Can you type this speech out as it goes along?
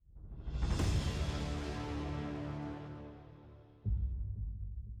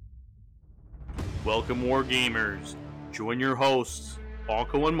Welcome, Wargamers. Join your hosts,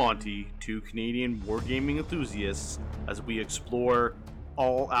 Balko and Monty, two Canadian wargaming enthusiasts, as we explore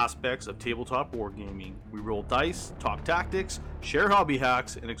all aspects of tabletop wargaming. We roll dice, talk tactics, share hobby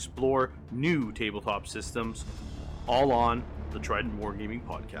hacks, and explore new tabletop systems, all on the Trident Wargaming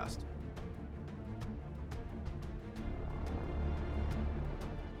Podcast.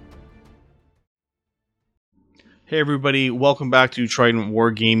 Hey everybody, welcome back to Trident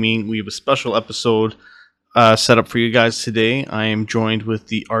Wargaming. We have a special episode set up for you guys today. I am joined with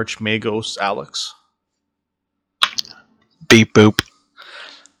the Archmagos, Alex. Beep boop.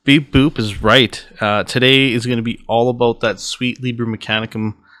 Beep boop is right. Today is going to be all about that sweet Liber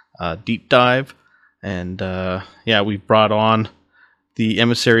Mechanicum deep dive. And we've brought on the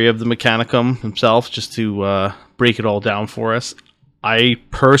emissary of the Mechanicum himself just to break it all down for us. I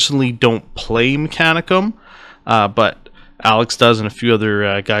personally don't play Mechanicum. But Alex does, and a few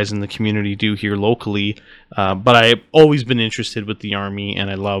other guys in the community do here locally. But I've always been interested with the army, and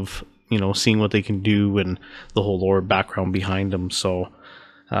I love, seeing what they can do and the whole lore background behind them. So,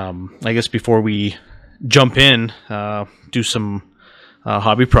 I guess before we jump in, do some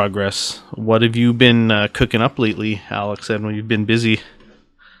hobby progress. What have you been cooking up lately, Alex? I know you've been busy.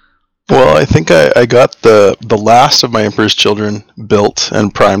 Well, I think I got the last of my Emperor's Children built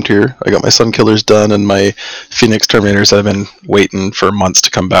and primed here. I got my Sunkillers done and my Phoenix Terminators. I've been waiting for months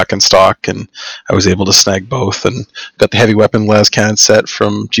to come back in stock, and I was able to snag both. And got the heavy weapon las cannon set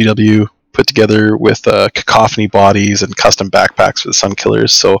from GW put together with cacophony bodies and custom backpacks for the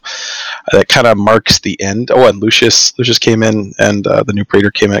Sunkillers. So that kind of marks the end. Oh, and Lucius came in, and the new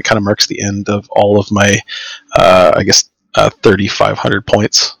Praetor came in. It kind of marks the end of all of my, 3,500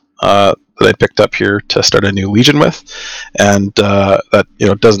 points. That I picked up here to start a new Legion with, and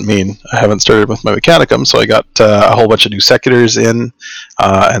that doesn't mean I haven't started with my Mechanicum. So I got a whole bunch of new Secutors in,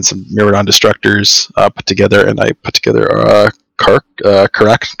 and some Myrmidon Destructors put together, and I put together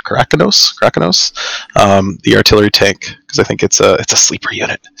Karakinos, the artillery tank, because I think it's a sleeper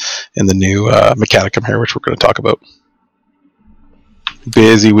unit in the new Mechanicum here, which we're going to talk about.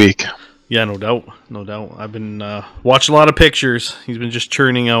 Busy week. Yeah, no doubt. I've been watching a lot of pictures. He's been just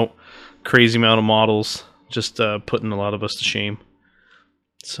churning out crazy amount of models, just putting a lot of us to shame.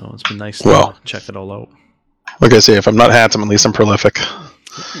 So it's been nice to check it all out. Like I say, if I'm not handsome, at least I'm prolific.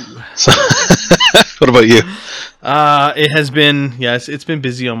 So, what about you? It has been, it's been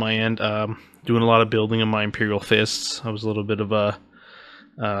busy on my end. Doing a lot of building of my Imperial Fists. I was a little bit of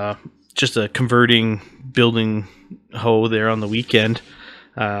just a converting building hoe there on the weekend.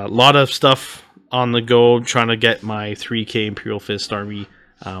 A lot of stuff on the go, trying to get my 3K Imperial Fist army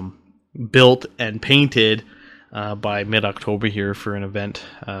built and painted by mid-October here for an event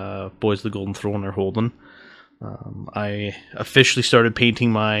Boys of the Golden Throne are holding. I officially started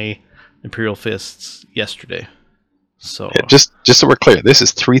painting my Imperial Fists yesterday. So just so we're clear, this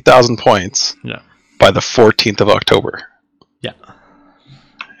is 3,000 points by the 14th of October. Yeah.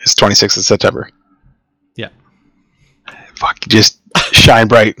 It's 26th of September. Yeah. Fuck, just shine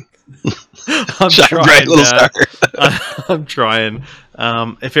bright. I'm trying, bright, little star. I'm trying.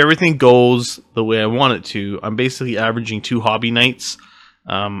 If everything goes the way I want it to, I'm basically averaging 2 hobby nights,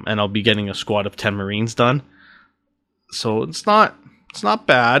 and I'll be getting a squad of 10 Marines done. So it's not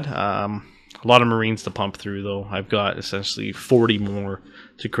bad. A lot of Marines to pump through, though. I've got essentially 40 more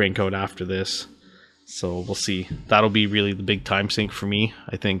to crank out after this. So we'll see. That'll be really the big time sink for me.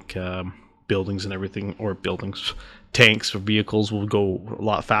 I think buildings and everything, tanks or vehicles will go a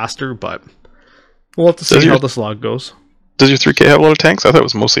lot faster, but we'll have to see how this log goes. Does your 3K have a lot of tanks? I thought it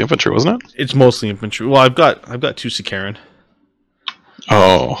was mostly infantry, wasn't it? It's mostly infantry. Well, I've got 2 Sicaran.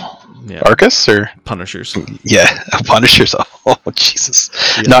 Oh, yeah. Arcus or Punishers? Yeah, Punishers. Oh, Jesus!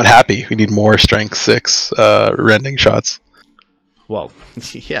 Yeah. Not happy. We need more strength 6 rending shots. Well,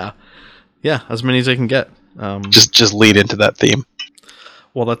 yeah, as many as I can get. Just lead into that theme.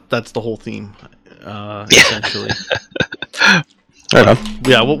 Well, that's the whole theme. Essentially. Right on.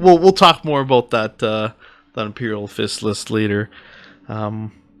 Yeah, we'll talk more about that Imperial Fist list later.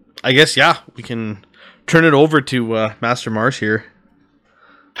 I guess we can turn it over to Master Mars here.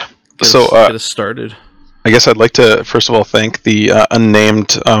 Get us started. I guess I'd like to first of all thank the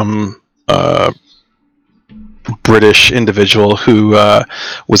unnamed British individual who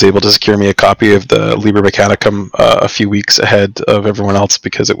was able to secure me a copy of the Liber Mechanicum a few weeks ahead of everyone else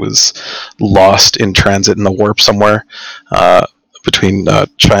because it was lost in transit in the warp somewhere. between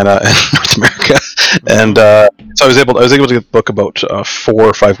China and North America, and so I was able to get the book about 4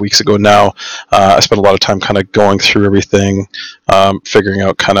 or 5 weeks ago now. I spent a lot of time kind of going through everything, figuring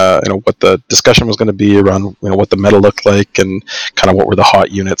out kind of what the discussion was going to be around what the meta looked like and kind of what were the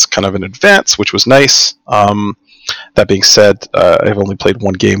hot units kind of in advance, which was nice. That being said, I've only played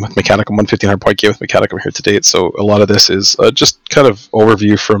one game with Mechanicum, 1,500 point game with Mechanicum here to date, so a lot of this is just kind of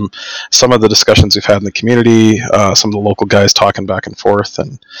overview from some of the discussions we've had in the community, some of the local guys talking back and forth,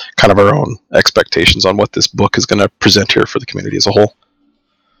 and kind of our own expectations on what this book is going to present here for the community as a whole.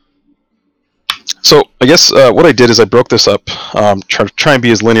 So I guess what I did is I broke this up, try and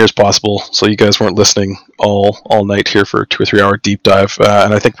be as linear as possible, so you guys weren't listening all night here for a 2 or 3 hour deep dive.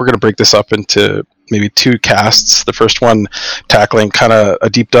 And I think we're going to break this up into maybe 2 casts. The first one tackling kind of a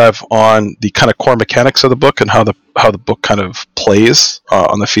deep dive on the kind of core mechanics of the book and how the book kind of plays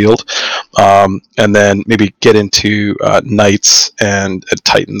on the field, and then maybe get into knights and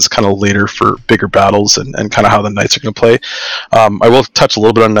titans kind of later for bigger battles and kind of how the knights are going to play. I will touch a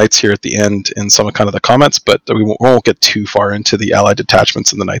little bit on knights here at the end in some of kind of the comments, but we won't get too far into the allied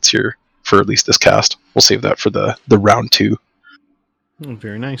detachments and the knights here for at least this cast. We'll save that for the round 2. Oh,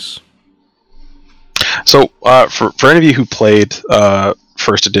 very nice. So for any of you who played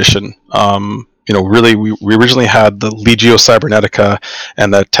first edition, really we originally had the Legio Cybernetica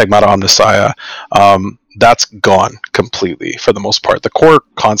and the Tegmata Omnissiah. That's gone completely for the most part. The core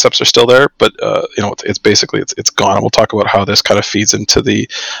concepts are still there, but it's basically it's gone. And we'll talk about how this kind of feeds into the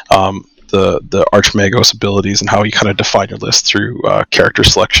Archmagos abilities and how you kind of define your list through character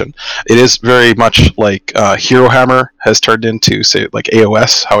selection. It is very much like Hero Hammer has turned into, say, like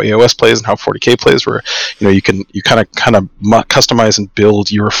AOS, how AOS plays and how 40k plays, where you kind of customize and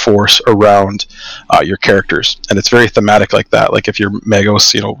build your force around your characters, and it's very thematic like that. Like if your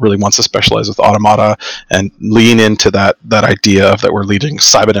Magos really wants to specialize with automata and lean into that idea of that we're leading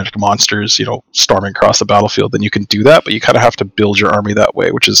cybernetic monsters storming across the battlefield, then you can do that, but you kind of have to build your army that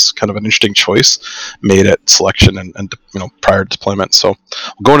way, which is kind of an interesting choice made at selection and prior deployment. So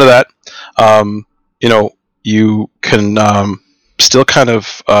we'll go into that. You can still kind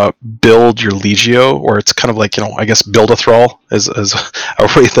of build your Legio, or it's kind of like I guess build a thrall as a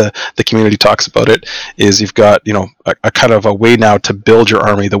way the community talks about it. Is you've got a kind of a way now to build your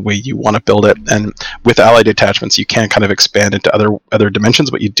army the way you want to build it, and with allied detachments you can kind of expand into other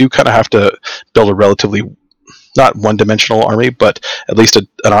dimensions, but you do kind of have to build a relatively not one-dimensional army, but at least an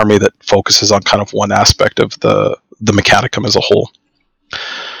army that focuses on kind of one aspect of the Mechanicum as a whole.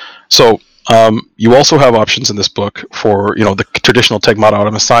 So you also have options in this book for the traditional Tegmata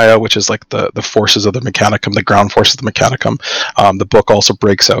Omnissiah, which is like the forces of the Mechanicum, the ground forces of the Mechanicum. The book also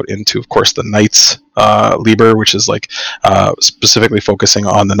breaks out into, of course, the Knights Liber, which is like specifically focusing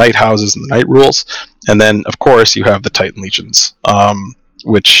on the Knight houses and the Knight rules. And then, of course, you have the Titan Legions,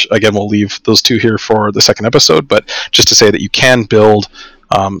 which again we'll leave those 2 here for the second episode, but just to say that you can build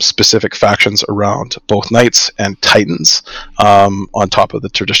specific factions around both Knights and Titans on top of the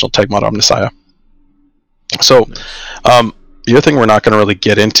traditional Tegmata Omnissiah. So the other thing we're not going to really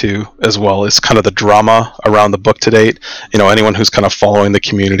get into as well is kind of the drama around the book to date. Anyone who's kind of following the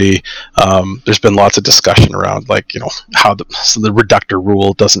community, there's been lots of discussion around how the reductor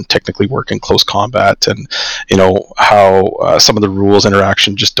rule doesn't technically work in close combat, and how some of the rules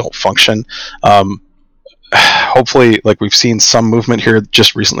interaction just don't function. Hopefully, like we've seen some movement here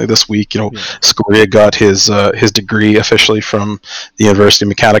just recently this week. Scoria got his degree officially from the University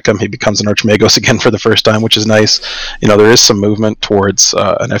of Mechanicum. He becomes an Archmagos again for the first time, which is nice. There is some movement towards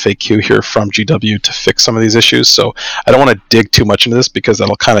an FAQ here from GW to fix some of these issues. So I don't want to dig too much into this because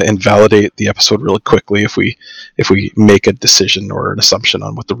that'll kind of invalidate the episode really quickly if we make a decision or an assumption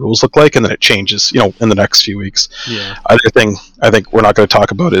on what the rules look like, and then it changes in the next few weeks. Yeah. Other thing I think we're not going to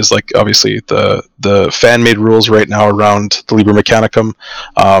talk about is like obviously the fan-made rules right now around the Liber Mechanicum.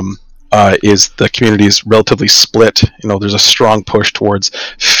 Is the community is relatively split. There's a strong push towards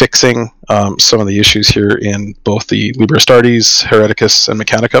fixing some of the issues here in both the Liber Astartes, Hereticus, and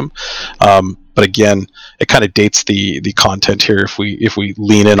Mechanicum. But again, it kind of dates the content here if we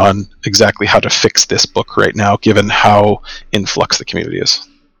lean in on exactly how to fix this book right now, given how in flux the community is.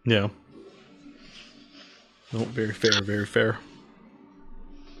 Yeah. No, very fair, very fair.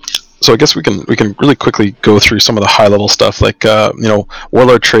 So I guess we can really quickly go through some of the high level stuff, like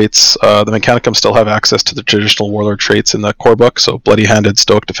warlord traits. The Mechanicum still have access to the traditional warlord traits in the core book, so Bloody Handed,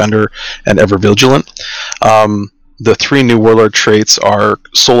 Stoic Defender, and Ever Vigilant. The 3 new warlord traits are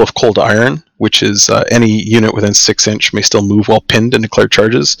Soul of Cold Iron, which is any unit within 6 inch may still move while pinned and declare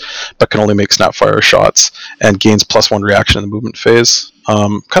charges, but can only make snapfire shots, and gains +1 reaction in the movement phase.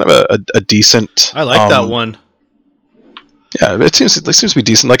 Kind of a decent. I like that one. Yeah, it seems to be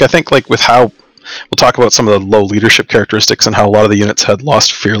decent. Like I think like with how we'll talk about some of the low leadership characteristics and how a lot of the units had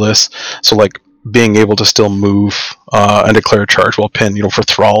lost fearless. So like being able to still move and declare a charge while pinned, for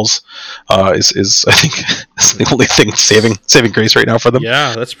thralls, is I think is the only thing saving grace right now for them.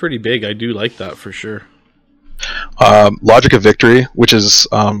 Yeah, that's pretty big. I do like that for sure. Logic of Victory, which is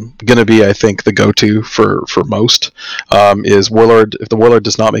going to be, I think, the go-to for most, is Warlord. If the Warlord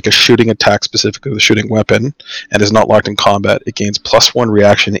does not make a shooting attack specific to the shooting weapon and is not locked in combat, it gains +1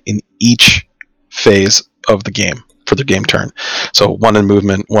 reaction in each phase of the game for the game turn. So 1 in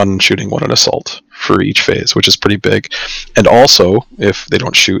movement, 1 in shooting, 1 in assault for each phase, which is pretty big. And also, if they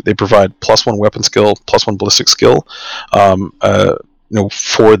don't shoot, they provide +1 weapon skill, +1 ballistic skill,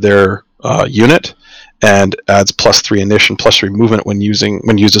 for their unit, and adds +3 initiative, +3 movement when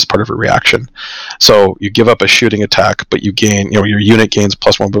used as part of a reaction. So you give up a shooting attack, but you gain, your unit gains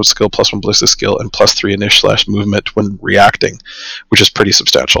 +1 skill, +1 ballistic skill, and +3 initiative movement when reacting, which is pretty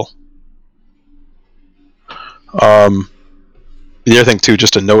substantial. The other thing too,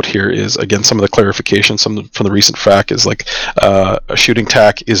 just a note here, is again some of the clarification, from the recent FAQ is like a shooting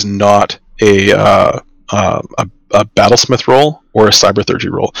attack is not a battlesmith roll or a cybertheurgy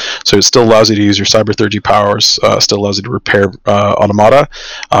roll. So it still allows you to use your cybertheurgy powers, still allows you to repair automata.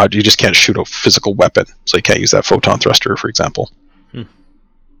 You just can't shoot a physical weapon, so you can't use that photon thruster, for example. And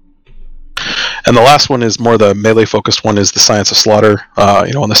the last one is more the melee focused one, is the Science of Slaughter.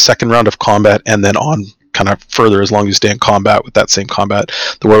 On the second round of combat and then on kind of further, as long as you stay in combat with that same combat,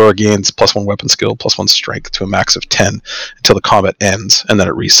 the warlord gains +1 weapon skill, +1 strength to a max of 10 until the combat ends, and then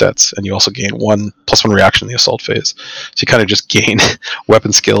it resets. And you also gain +1 reaction in the assault phase. So you kind of just gain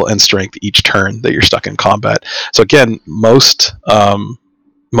weapon skill and strength each turn that you're stuck in combat. So again, most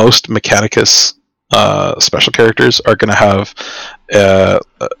Mechanicus special characters are going to have a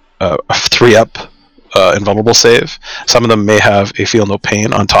 3-up invulnerable save. Some of them may have a feel no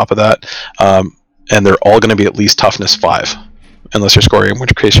pain on top of that. And they're all going to be at least toughness 5, unless you're scoring, in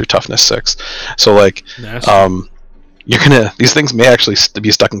which case you're toughness 6. So like, these things may actually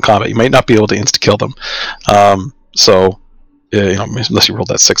be stuck in combat. You might not be able to insta kill them. Unless you rolled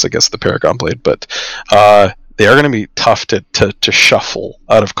that 6, I guess, the Paragon Blade. But they are going to be tough to shuffle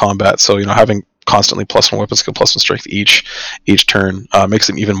out of combat. So having constantly +1 weapon skill, +1 strength each turn makes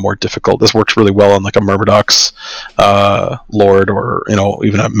them even more difficult. This works really well on like a Myrmidon's Lord, or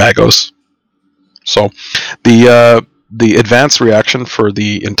even a Magos. So the advanced reaction for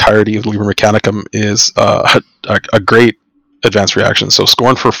the entirety of Liber Mechanicum is a great advanced reaction. So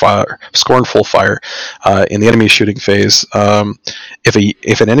scornful fire in the enemy shooting phase.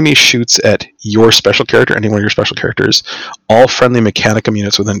 If an enemy shoots at your special character, any one of your special characters, all friendly Mechanicum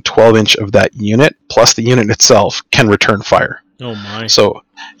units within 12 inch of that unit plus the unit itself can return fire. Oh my! So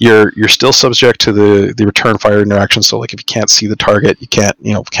you're still subject to the return fire interaction. So like if you can't see the target, you can't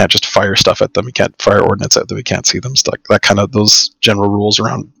just fire stuff at them. You can't fire ordnance at them. You can't see them. Stuck. That kind of those general rules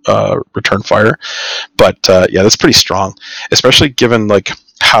around return fire. But that's pretty strong, especially given like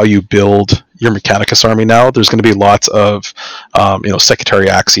how you build your Mechanicus army now. There's going to be lots of secretary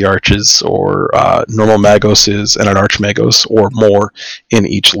Axiarches or normal Magoses and an Archmagos or more in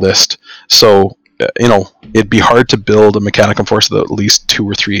each list. So it'd be hard to build a Mechanicum force with at least 2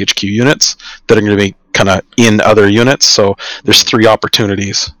 or 3 HQ units that are going to be kind of in other units. So there's 3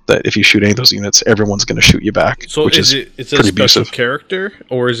 opportunities that if you shoot any of those units, everyone's going to shoot you back. So which is it a special abusive character,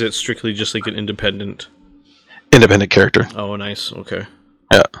 or is it strictly just like an independent character? Oh, nice. Okay.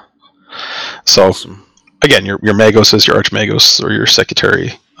 Yeah. So awesome. Again, your Magoses, your Archmagos, or your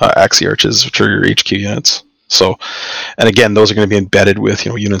Secretary Axiarches, which are your HQ units. So, and again, those are going to be embedded with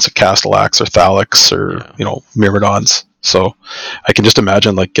units of Castellax or Thalix or Myrmidons. So, I can just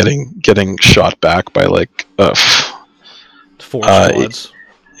imagine like getting shot back by like 4 squads.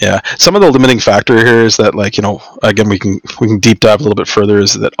 Yeah, some of the limiting factor here is that again we can deep dive a little bit further.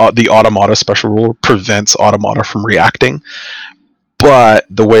 Is that the Automata special rule prevents Automata from reacting, but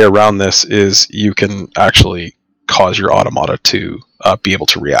the way around this is you can actually cause your Automata to be able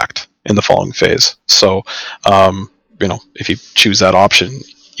to react in the following phase. So, if you choose that option,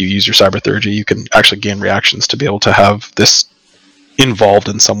 you use your Cybertheurgy, you can actually gain reactions to be able to have this involved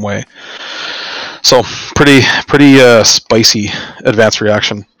in some way. So, pretty spicy advanced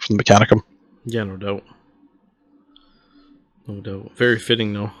reaction from the Mechanicum. Yeah, no doubt. No doubt. Very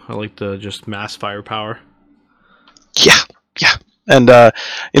fitting, though. I like the just mass firepower. Yeah. And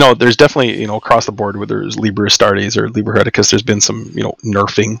there's definitely across the board, whether it's Liber Astartes or Liber Hereticus, there's been some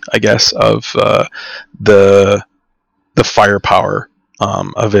nerfing, I guess, of the firepower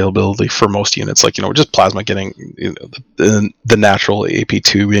availability for most units, like just plasma getting the natural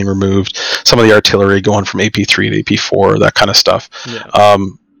AP2 being removed, some of the artillery going from AP3 to AP4, that kind of stuff.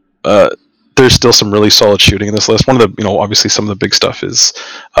 Yeah. There's still some really solid shooting in this list. One of the obviously some of the big stuff is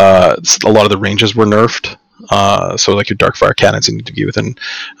a lot of the ranges were nerfed. So like your dark fire cannons, you need to be within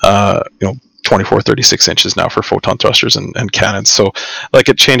 24, 36 inches now for photon thrusters and cannons. So like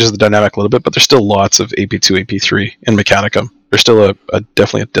it changes the dynamic a little bit, but there's still lots of AP2, AP3 in Mechanicum. There's still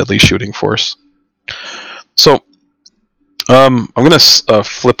definitely a deadly shooting force. So I'm going to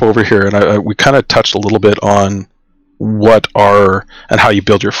flip over here, and we kind of touched a little bit on what are and how you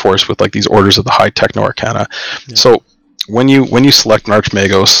build your force with like these orders of the high techno arcana. Yeah. So when you select an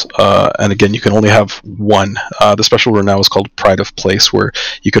Archmagos, and again, you can only have one. The special rule now is called Pride of Place, where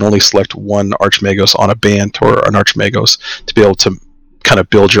you can only select one Archmagos on a band or an Archmagos to be able to kind of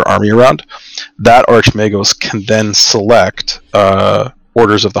build your army around. That Archmagos can then select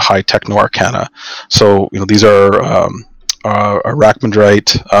orders of the high techno arcana. So these are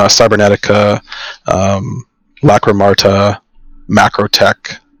Arachmandrite, Cybernetica, Lacrimarta,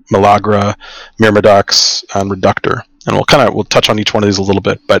 Macrotech, Milagro, Myrmedox, and Reductor. And we'll touch on each one of these a little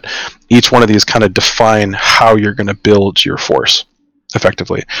bit, but each one of these kind of define how you're going to build your force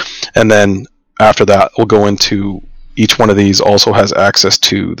effectively. And then after that, we'll go into each one of these also has access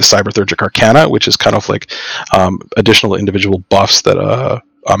to the Cyberthurgic Arcana, which is kind of like additional individual buffs that a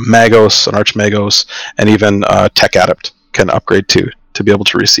Magos, an Archmagos, and even Tech Adept can upgrade to be able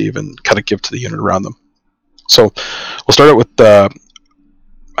to receive and kind of give to the unit around them. So we'll start out with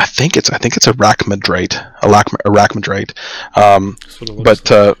I think it's Arachmandrite.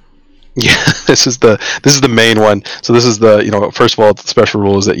 Yeah, this is the main one. So this is the first of all, the special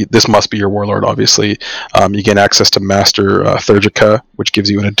rule is that this must be your warlord. Obviously, you gain access to Master Thurgica, which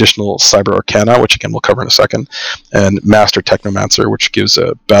gives you an additional Cyber Arcana, which again we'll cover in a second, and Master Technomancer, which gives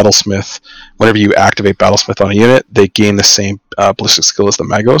a Battlesmith. Whenever you activate Battlesmith on a unit, they gain the same ballistic skill as the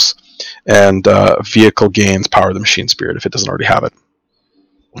Magos, and vehicle gains Power of the Machine Spirit if it doesn't already have it.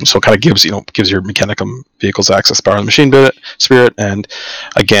 So it kind of gives your Mechanicum vehicles access to Power of the Machine Spirit, and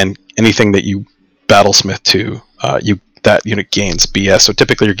again, anything that you Battlesmith to, that unit gains BS. So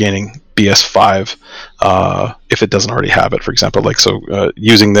typically you're gaining BS 5 if it doesn't already have it. For example,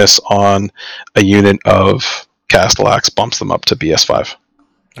 using this on a unit of Castellax bumps them up to BS 5.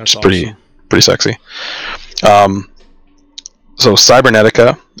 That's awesome. Pretty sexy. So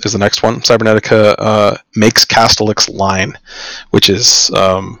Cybernetica is the next one. Cybernetica makes Castellax line, which is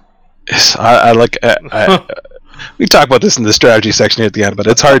we talk about this in the strategy section here at the end, but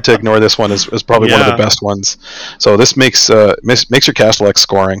it's hard to ignore. This one is probably one of the best ones. So this makes your Castellax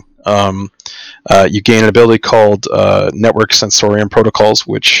scoring. You gain an ability called Network Sensorium Protocols,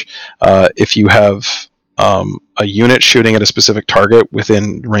 which if you have a unit shooting at a specific target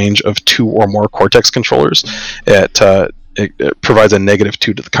within range of 2 or more Cortex controllers, it provides a -2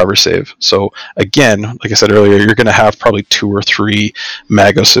 to the cover save. So again, like I said earlier, you're going to have probably 2 or 3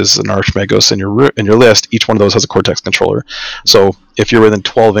 Magoses and Archmagos in your list. Each one of those has a Cortex controller. So if you're within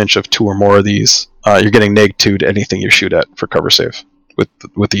 12 inch of 2 or more of these, you're getting -2 to anything you shoot at for cover save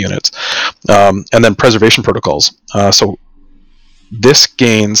with the units. And then Preservation Protocols. So this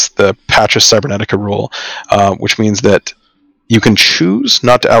gains the Patras Cybernetica rule, which means that you can choose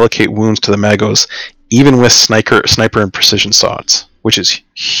not to allocate wounds to the Magos even with sniper and precision shots, which is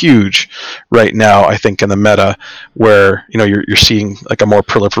huge right now, I think, in the meta, where you're seeing like a more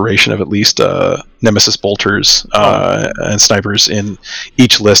proliferation of at least Nemesis bolters and snipers in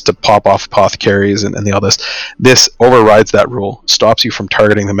each list to pop off apothecaries and all this. This overrides that rule, stops you from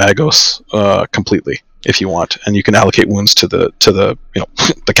targeting the Magos completely if you want, and you can allocate wounds to the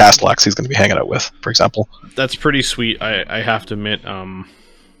the Castellax he's going to be hanging out with, for example. That's pretty sweet. I have to admit,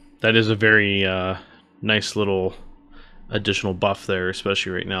 that is a very nice little additional buff there,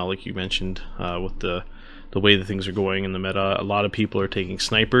 especially right now, like you mentioned, with the way that things are going in the meta. A lot of people are taking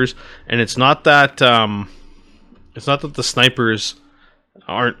snipers, and it's not that the snipers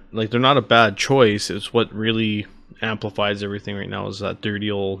aren't, like, they're not a bad choice. It's what really amplifies everything right now is that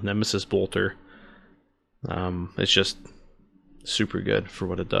dirty old Nemesis bolter. It's just super good for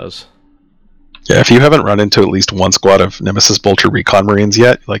what it does. Yeah, if you haven't run into at least one squad of Nemesis Bolter Recon Marines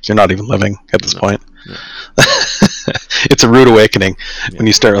yet, like, you're not even living at this point. No. It's a rude awakening when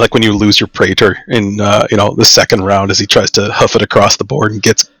you start, like when you lose your Praetor in the second round as he tries to hoof it across the board and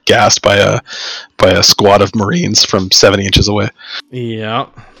gets gassed by a squad of Marines from 70 inches away. Yeah,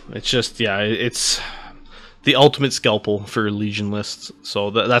 it's just it's the ultimate scalpel for Legion lists. So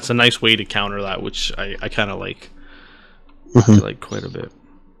that's a nice way to counter that, which I kind of like. I like quite a bit.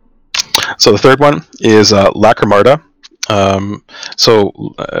 So the third one is Lacrimarta. And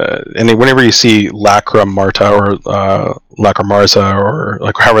whenever you see Lacra Marta or Lacra Marza, or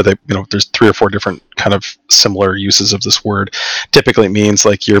like however they, there's 3 or 4 different kind of similar uses of this word. Typically, it means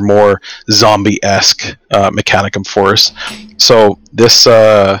like your more zombie-esque Mechanicum force. So this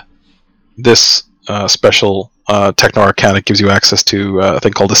special Techno Arcana gives you access to a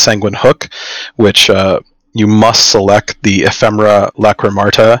thing called a Sanguine Hook, which you must select the Ephemera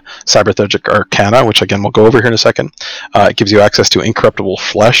Lacrimarta Cyberthetic Arcana, which again we'll go over here in a second. It gives you access to Incorruptible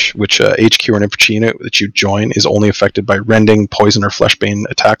Flesh, which HQ or an infantry unit that you join is only affected by rending, poison, or fleshbane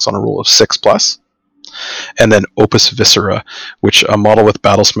attacks on a roll of 6+. And then Opus Viscera, which a model with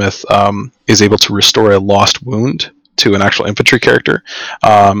Battlesmith is able to restore a lost wound to an actual infantry character.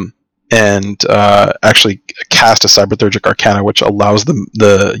 And actually cast a Cyberthetic Arcana, which allows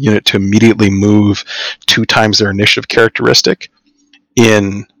the unit to immediately move 2 times their initiative characteristic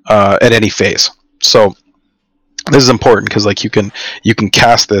in at any phase. So this is important because like you can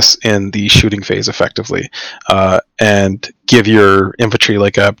cast this in the shooting phase effectively, and give your infantry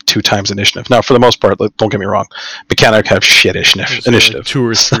like a 2 times initiative. Now, for the most part, like, don't get me wrong, Mechanic have shit initiative, like 2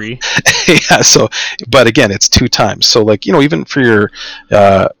 or 3. Yeah. So, but again, it's 2 times. So like even for your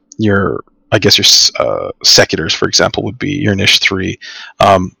I guess your Secutors, for example, would be your Niche 3.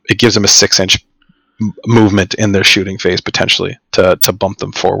 It gives them a 6-inch movement in their shooting phase potentially to bump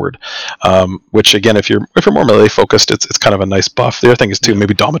them forward. Which again, if you're more melee focused, it's kind of a nice buff. The other thing is too,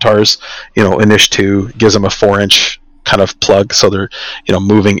 maybe Domitars, in Niche 2 gives them a 4-inch kind of plug, so they're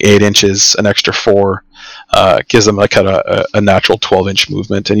moving 8 inches, an extra 4. Gives them like a natural 12-inch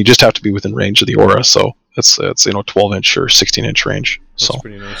movement, and you just have to be within range of the aura. So it's 12-inch or 16-inch range. That's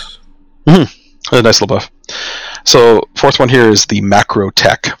pretty nice. A nice little buff. So 4th one here is the Macro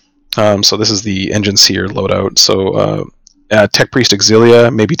Tech. So this is the Engine Seer loadout. So Tech Priest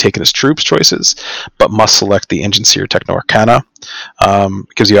Exilia may be taken as troops choices, but must select the Engine Seer Techno Arcana.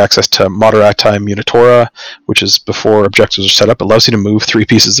 It gives you access to Moderati Munitora, which is before objectives are set up. It allows you to move 3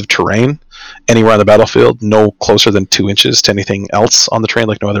 pieces of terrain anywhere on the battlefield, no closer than 2 inches to anything else on the terrain,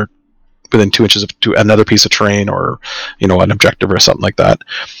 like no other within 2 inches to another piece of terrain or an objective or something like that.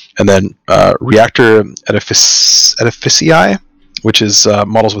 And then Reactor Edificii, which is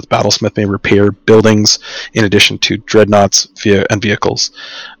models with Battlesmith may repair buildings in addition to dreadnoughts and vehicles.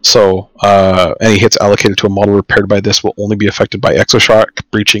 So any hits allocated to a model repaired by this will only be affected by Exoshock,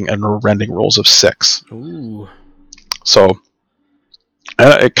 breaching, and rending rolls of 6. Ooh. So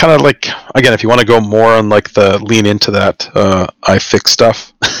it kind of like, again, if you want to go more on like the lean into that I fix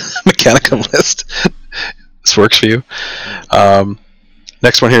stuff Mechanicum list, this works for you.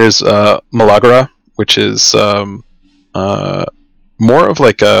 Next one here is Malagra, which is more of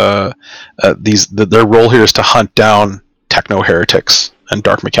like their role here is to hunt down techno heretics and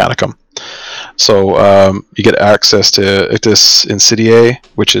Dark Mechanicum. So you get access to Ictus Insidiae,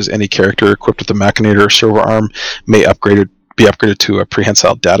 which is any character equipped with a Machinator or Servo Arm may be upgraded to a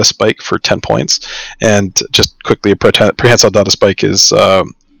Prehensile Data Spike for 10 points. And just quickly, a Prehensile Data Spike is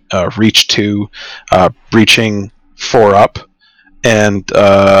Reach 2, Breaching 4 up, and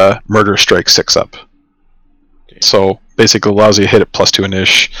Murder Strike 6 up. Okay. So basically allows you to hit it +2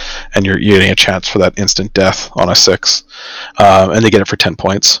 initiative, and you're getting a chance for that instant death on a 6. And they get it for 10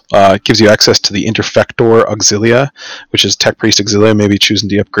 points. It gives you access to the Interfector Auxilia, which is Tech Priest Auxilia, maybe choosing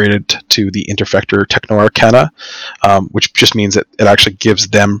to be upgraded to the Interfector Techno Arcana, which just means that it actually gives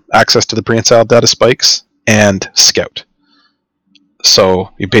them access to the Prehensile Data Spikes and Scout. So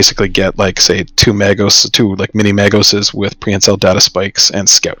you basically get like say 2 mini Magoses with Prehensile Data Spikes and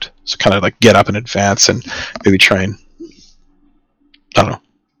Scout. So kind of like get up in advance and maybe try and, I don't know,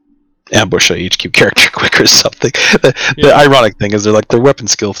 ambush a HQ character quick or something. The ironic thing is they're weapon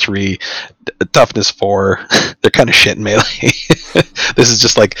skill 3, toughness 4. They're kind of shit in melee. This is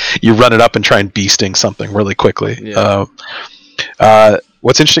just like you run it up and try and bee sting something really quickly. Yeah.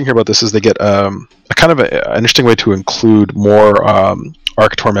 What's interesting here about this is they get a kind of an interesting way to include more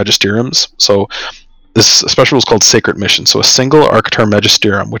Architor Magisteriums. So this special is called Sacred Mission. So a single Architor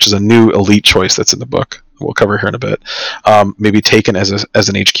Magisterium, which is a new elite choice that's in the book, we'll cover here in a bit, may be taken as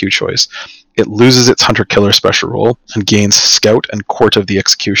an HQ choice. It loses its Hunter-Killer special role and gains Scout and Court of the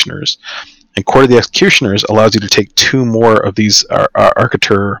Executioners. And Court of the Executioners allows you to take 2 more of these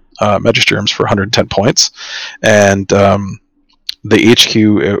Architor Magisteriums for 110 points. And the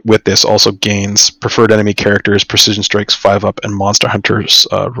HQ with this also gains Preferred Enemy Characters, Precision Strikes 5 up, and Monster Hunters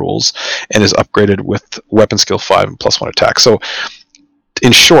rules, and is upgraded with Weapon Skill 5 and +1 attack. So,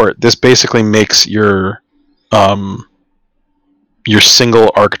 in short, this basically makes your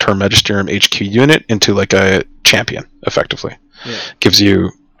single Architor Magisterium HQ unit into like a champion, effectively. Yeah. Gives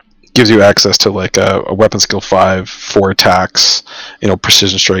you gives you access to like a weapon skill 5, 4 attacks,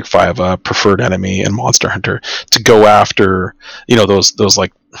 precision strike 5 up, preferred enemy, and monster hunter to go after those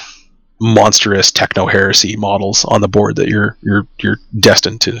like monstrous techno heresy models on the board that you're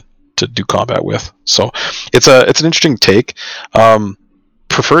destined to do combat with. So it's an interesting take.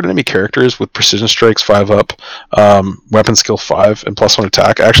 Preferred enemy characters with precision strikes 5 up, weapon skill 5, and +1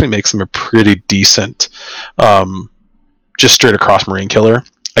 attack actually makes them a pretty decent just straight across marine killer.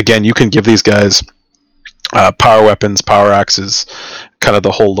 Again, you can give these guys power weapons, power axes, kind of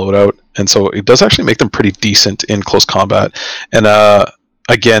the whole loadout, and so it does actually make them pretty decent in close combat. And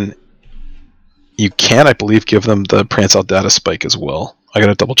again, you can, I believe, give them the Prehensile Data Spike as well. I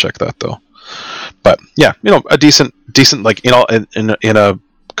gotta double check that though. But yeah, a decent like in a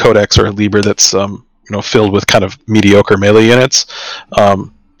codex or a Liber that's filled with kind of mediocre melee units.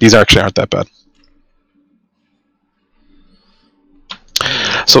 These actually aren't that bad.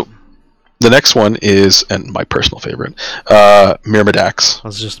 So the next one is, and my personal favorite, Myrmidax. I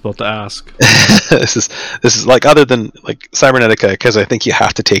was just about to ask. this is like, other than like Cybernetica, because I think you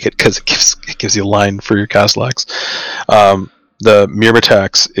have to take it because it gives you a line for your Castellax. The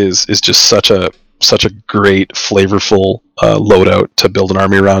Myrmidax is just such a great, flavorful loadout to build an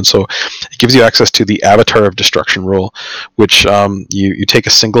army around. So it gives you access to the Avatar of Destruction rule, which you take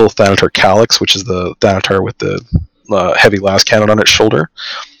a single Thanatar Calyx, which is the Thanatar with the heavy las cannon on its shoulder,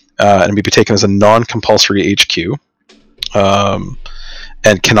 and may be taken as a non-compulsory HQ,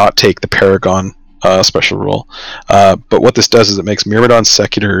 and cannot take the Paragon special rule. But what this does is it makes Myrmidon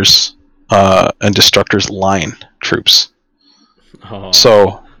Secutors and Destructors line troops. Oh.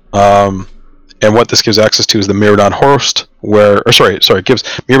 So, and what this gives access to is the Myrmidon Host, it gives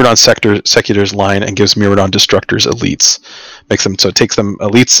Myrmidon Secutors line and gives Myrmidon Destructors elites. It takes them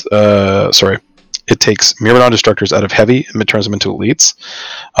elites. It takes Myrmidon Destructors out of heavy and turns them into elites,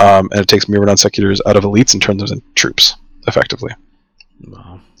 and it takes Myrmidon Secutors out of elites and turns them into troops, effectively.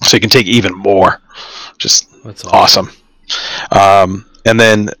 Wow. So you can take even more. That's awesome. And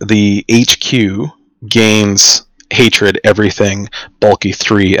then the HQ gains hatred, everything, bulky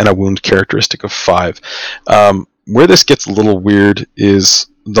 3, and a wound characteristic of 5. Where this gets a little weird is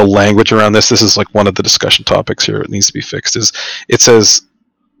the language around this. This is like one of the discussion topics here. It needs to be fixed. Is it says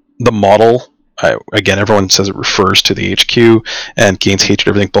the model. Again, everyone says it refers to the HQ and gains hatred,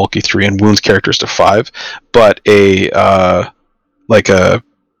 everything, bulky 3, and wounds characters to 5. But an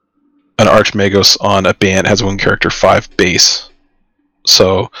Archmagos on a band has a wound character 5 base.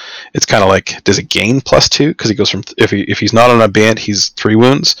 So it's kind of like, does it gain +2? Because he goes from, if he's not on a band, he's 3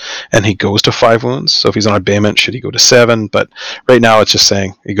 wounds, and he goes to 5 wounds. So if he's on a banment, should he go to 7? But right now it's just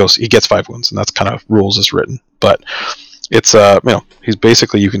saying he gets 5 wounds, and that's kind of rules as written. But it's he's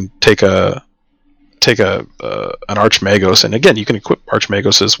basically, you can take an Archmagos, and again, you can equip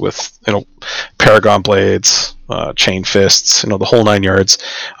Archmagoses with Paragon blades, chain fists, the whole 9 yards,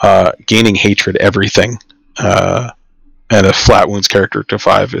 gaining hatred, everything, and a flat wounds character to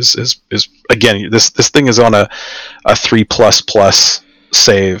 5 is again, this thing is on a 3++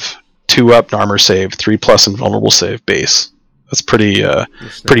 save, 2 up armor save, 3+ invulnerable save base. That's pretty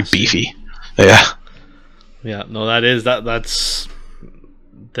beefy. Yeah, no,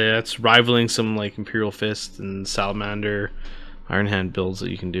 that's rivaling some like Imperial Fist and Salamander Iron Hand builds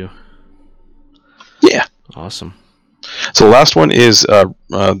that you can do. Yeah. Awesome. So the last one is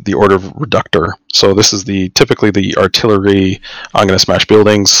the Order of Reductor. So this is typically the artillery, I'm going to smash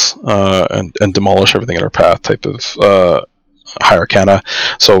buildings and demolish everything in our path type of hierarchana.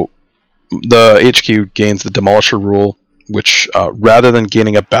 So the HQ gains the Demolisher rule, which rather than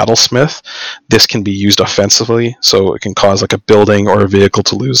gaining a Battlesmith, this can be used offensively. So it can cause like a building or a vehicle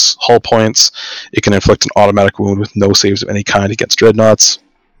to lose hull points. It can inflict an automatic wound with no saves of any kind against dreadnoughts.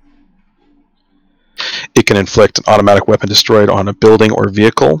 It can inflict an automatic weapon destroyed on a building or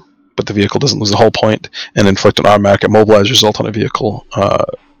vehicle, but the vehicle doesn't lose a hull point, and inflict an automatic immobilize result on a vehicle,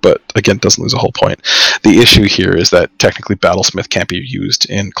 but again, doesn't lose a hull point. The issue here is that technically Battlesmith can't be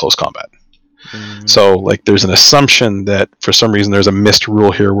used in close combat. So like there's an assumption that for some reason there's a missed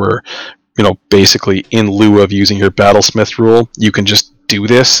rule here where, basically in lieu of using your Battlesmith rule, you can just do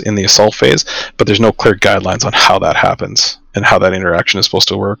this in the assault phase, but there's no clear guidelines on how that happens and how that interaction is supposed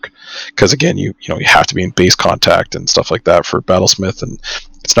to work. Because again, you have to be in base contact and stuff like that for Battlesmith, and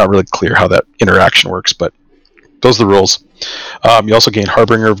it's not really clear how that interaction works, but those are the rules. You also gain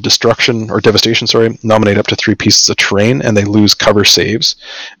Harbinger of Destruction or Devastation, nominate up to 3 pieces of terrain, and they lose cover saves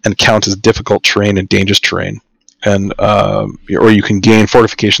and count as difficult terrain and dangerous terrain. And or you can gain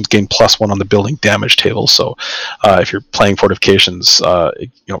fortifications, gain +1 on the building damage table. So if you're playing fortifications,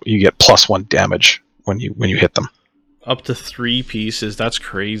 you get +1 damage when you hit them. Up to 3 pieces. That's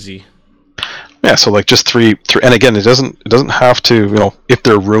crazy. Yeah, so like just three, and again, it doesn't have to. If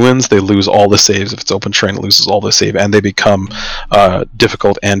they're ruins, they lose all the saves. If it's open terrain, it loses all the save, and they become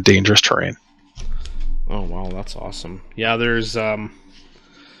difficult and dangerous terrain. Oh wow, that's awesome. Yeah, there's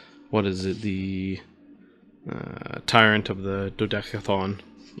what is it? The Tyrant of the Dodecathon.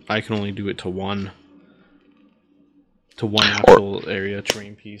 I can only do it to one actual area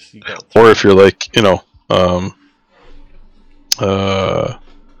terrain piece. You got or if you're like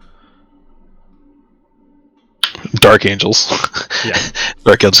Dark Angels. Yeah.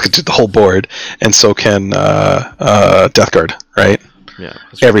 Dark Angels can do the whole board, and so can Death Guard, right? Yeah.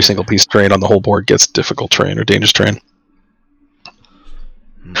 Every single piece of terrain on the whole board gets difficult terrain or dangerous terrain.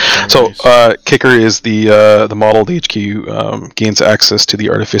 So, Kicker is the model. The HQ gains access to the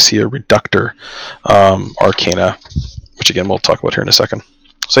Artificia Reductor Arcana, which again we'll talk about here in a second.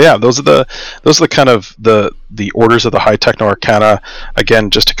 So yeah, those are the kind of the orders of the High Techno Arcana.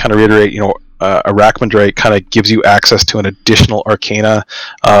 Again, just to kind of reiterate, Arachmandrite kind of gives you access to an additional Arcana.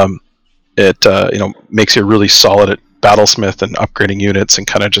 It makes you really solid at Battlesmith and upgrading units, and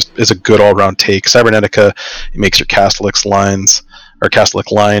kind of just is a good all-round take. Cybernetica, it makes your Castellix lines or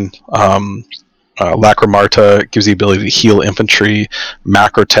Castellic line. Lacrimarta gives the ability to heal infantry.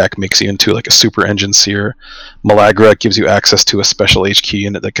 Macrotech makes you into like a super engine seer. Malagra gives you access to a special HQ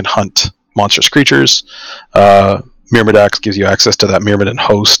unit that can hunt monstrous creatures. Myrmidax gives you access to that Myrmidon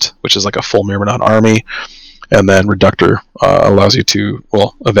host, which is like a full Myrmidon army. And then Reductor allows you to,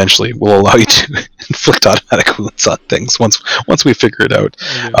 eventually will allow you to inflict automatic wounds on things once we figure it out.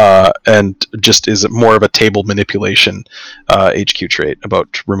 And just is more of a table manipulation HQ trait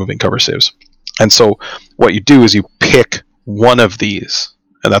about removing cover saves. And so what you do is you pick one of these,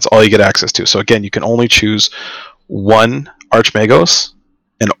 and that's all you get access to. So again, you can only choose one Archmagos,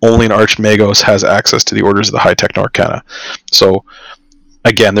 and only an Archmagos has access to the orders of the High Techno Arcana. So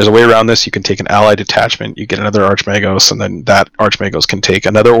again, there's a way around this. You can take an allied detachment, you get another Archmagos, and then that Archmagos can take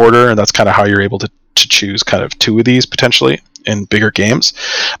another order, and that's kind of how you're able to choose kind of 2 of these potentially in bigger games.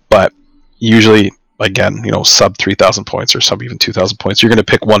 But usually, again, sub 3,000 points or sub even 2,000 points, you're going to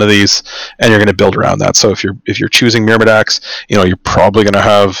pick one of these and you're going to build around that. So if you're choosing Myrmidax, you're probably going to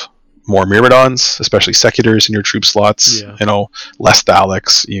have more Myrmidons, especially Secutors in your troop slots. Yeah. Less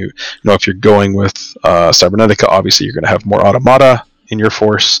Thalix. If you're going with Cybernetica, obviously you're going to have more Automata in your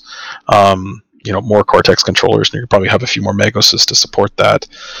force. More Cortex controllers, and you probably have a few more Magoses to support that.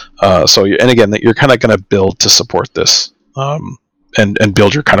 And again, that you're kind of going to build to support this, and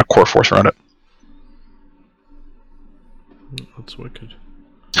build your kind of core force around it. That's wicked.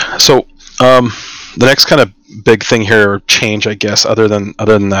 So the next kind of big thing here, or change, I guess, other than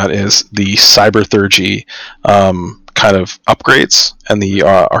that, is the Cybertheurgy kind of upgrades and the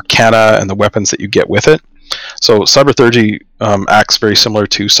Arcana and the weapons that you get with it. So Cybertheurgy acts very similar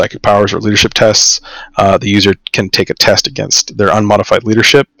to Psychic Powers or leadership tests. The user can take a test against their unmodified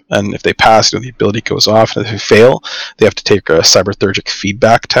leadership, and if they pass, the ability goes off. And if they fail, they have to take a Cybertheurgic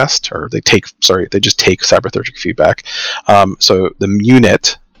feedback test, or they just take Cybertheurgic feedback. So the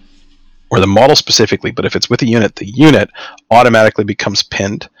unit, or the model specifically, but if it's with a unit, the unit automatically becomes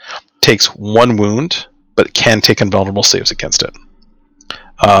pinned, takes 1 wound, but can take invulnerable saves against it.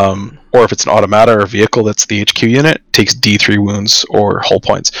 Or if it's an automata or vehicle that's the HQ unit, takes D3 wounds or hull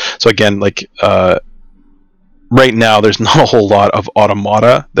points. So again, right now there's not a whole lot of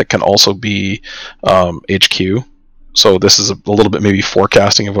automata that can also be HQ. So this is a little bit maybe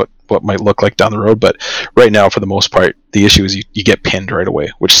forecasting of what might look like down the road. But right now, for the most part, the issue is you get pinned right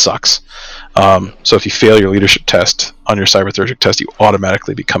away, which sucks. So if you fail your leadership test on your Cybertheurgic test, you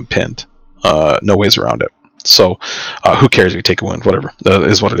automatically become pinned. No ways around it. So who cares if you take a wound? Whatever,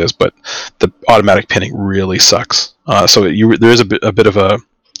 is what it is. But the automatic pinning really sucks. So there is a bit of a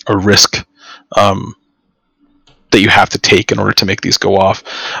risk that you have to take in order to make these go off.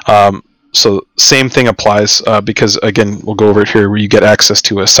 So same thing applies because, again, we'll go over it here, where you get access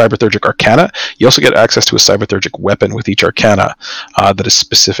to a Cybertheurgic Arcana. You also get access to a Cybertheurgic weapon with each Arcana that is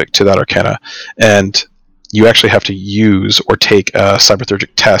specific to that Arcana. And you actually have to use or take a Cybertheurgic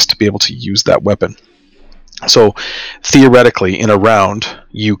test to be able to use that weapon. So theoretically, in a round,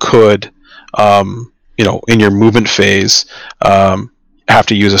 you could, in your movement phase, have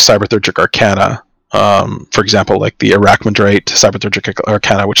to use a Cybertheurgic Arcana. For example, like the Arachmandrite Cybertheurgic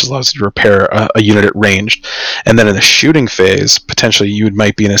Arcana, which allows you to repair a unit at range. And then in the shooting phase, potentially you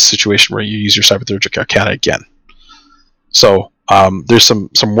might be in a situation where you use your Cybertheurgic Arcana again. So there's some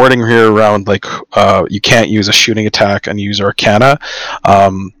wording here around you can't use a shooting attack and use Arcana.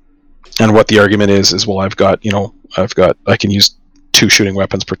 And what the argument is, well, I can use 2 shooting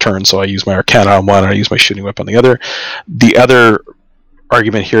weapons per turn, so I use my Arcana on one and I use my shooting weapon on the other. The other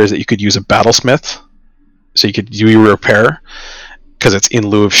argument here is that you could use a Battlesmith, so you could do your repair because it's in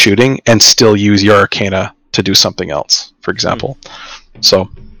lieu of shooting, and still use your Arcana to do something else, for example. So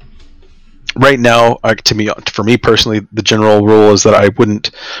right now, for me personally, the general rule is that I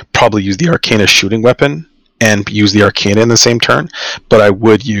wouldn't probably use the Arcana shooting weapon and use the Arcana in the same turn, but I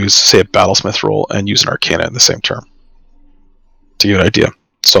would use, say, a Battlesmith roll and use an Arcana in the same turn to get an idea.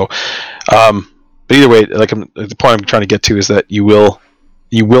 So, but either way, the point I'm trying to get to is that you will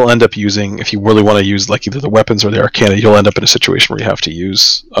end up using, if you really want to use like either the weapons or the Arcana, you'll end up in a situation where you have to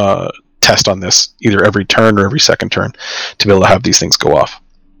use test on this either every turn or every second turn to be able to have these things go off.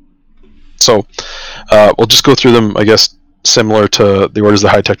 So we'll just go through them, I guess, similar to the Orders of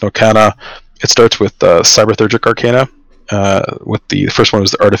the High Techno Arcana. It starts with Cyberthurgic Arcana. With the first one was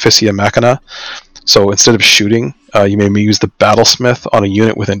the Artificia Machina. So instead of shooting, you may use the Battlesmith on a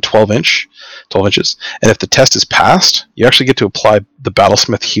unit within 12 inches. And if the test is passed, you actually get to apply the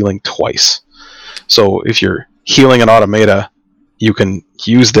Battlesmith healing twice. So if you're healing an automata, you can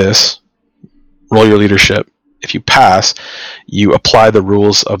use this, roll your leadership. If you pass, you apply the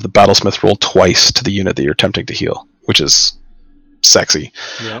rules of the Battlesmith roll twice to the unit that you're attempting to heal, which is sexy.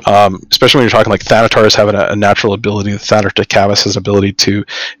 Yep. Especially when you're talking like Thanatars having a natural ability. Thanatar Cavus has an ability to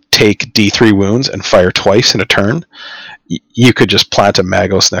take D3 wounds and fire twice in a turn. You could just plant a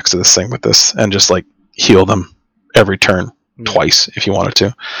Magos next to this thing with this and just like heal them every turn twice if you wanted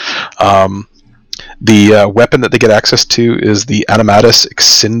to. The weapon that they get access to is the Animatus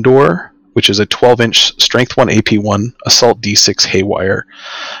Exindor, which is a 12-inch Strength 1 AP 1 Assault D6 Haywire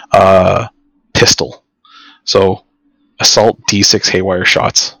pistol. So Assault D6 Haywire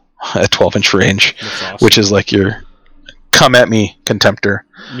shots at 12-inch range, awesome. Which is like your come at me Contemptor.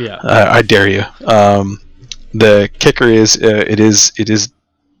 Yeah, I dare you. The kicker is it is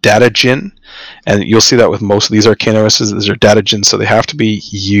Datagin, and you'll see that with most of these Arcana races. These are Datagin, so they have to be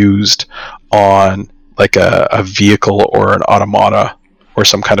used on like a vehicle or an automata or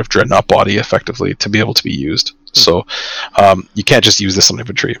some kind of dreadnought body effectively to be able to be used. So you can't just use this on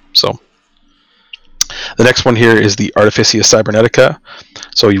infantry. So the next one here is the Artificia Cybernetica.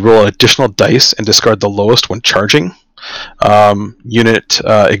 So you roll an additional dice and discard the lowest when charging. Unit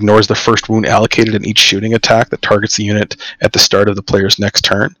ignores the first wound allocated in each shooting attack that targets the unit at the start of the player's next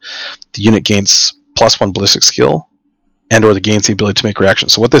turn. The unit gains +1 ballistic skill and or gains the ability to make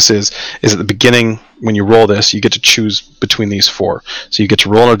reactions. So what this is at the beginning, when you roll this, you get to choose between these 4. So you get to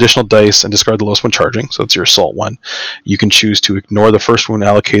roll an additional dice and discard the lowest when charging. So it's your assault one. You can choose to ignore the first wound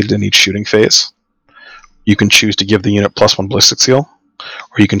allocated in each shooting phase. You can choose to give the unit +1 ballistic skill,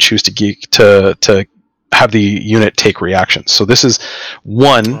 or you can choose to have the unit take reactions. So this is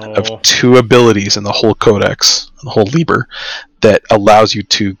one of 2 abilities in the whole codex, the whole Liber, that allows you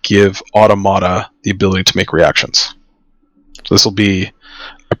to give automata the ability to make reactions. So this will be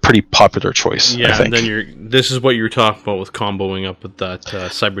a pretty popular choice, I think. And then this is what you're talking about with comboing up with that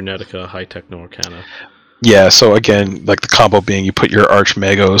Cybernetica High Techno Arcana. Yeah, so again, like the combo being you put your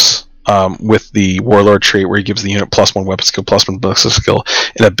Archmagos with the Warlord trait where he gives the unit +1 weapon skill, +1 ballistic skill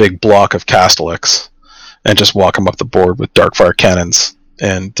in a big block of Castellix, and just walk them up the board with Darkfire cannons,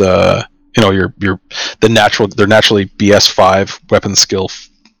 and they're naturally BS5 weapon skill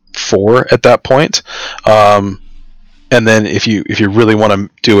 4 at that point. And then if you really want to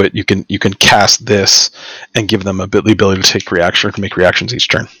do it, you can cast this and give them the ability to take reaction or to make reactions each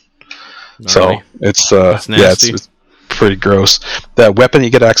turn. So it's it's pretty gross. The weapon you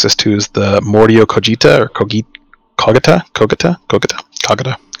get access to is the Mordio Cogita or Cogita.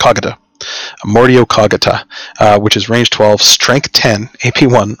 Mordio Cogita, which is range 12, strength 10, AP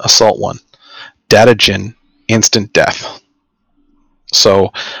 1, assault 1, Datagin, instant death.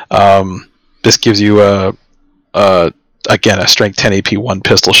 So this gives you again a strength 10 AP 1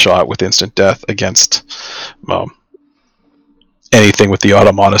 pistol shot with instant death against anything with the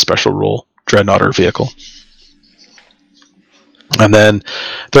automata special rule, dreadnought or vehicle. And then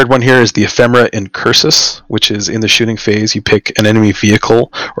third one here is the Ephemera Incursus, which is in the shooting phase. You pick an enemy vehicle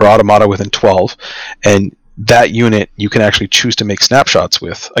or automata within 12, and that unit you can actually choose to make snapshots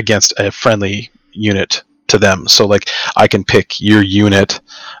with against a friendly unit to them. So like I can pick your unit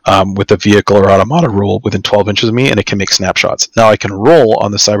with a vehicle or automata rule within 12 inches of me, and it can make snapshots. Now I can roll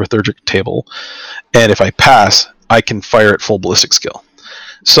on the Cyberthurgic table, and if I pass, I can fire at full ballistic skill.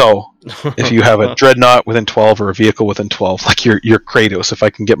 So if you have a dreadnought within 12 or a vehicle within 12, like your Kratos, if I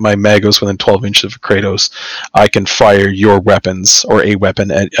can get my Magos within 12 inches of Kratos, I can fire your weapons or a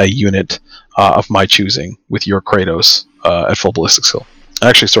weapon at a unit of my choosing with your Kratos at full ballistic skill.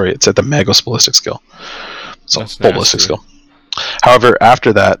 Actually, sorry, it's at the Magos ballistic skill. So full ballistic skill. However,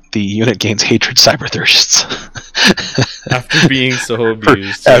 after that, the unit gains hatred cyber thirsts. After being so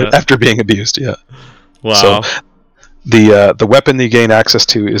abused. Yeah. After being abused, yeah. Wow. So the weapon you gain access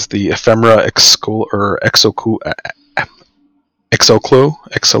to is the Ephemera Exocluo.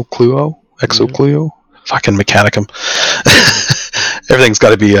 Fucking Mechanicum. Everything's got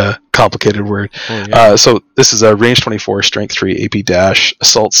to be a complicated word. Oh, yeah. So this is a range 24, strength 3, AP dash,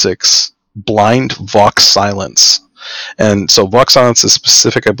 assault 6, blind Vox silence. And so Vox silence is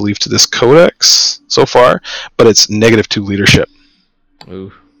specific, I believe, to this codex so far, but it's -2 leadership.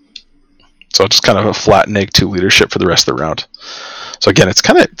 Ooh. So just kind of a flat -2 leadership for the rest of the round. So again, it's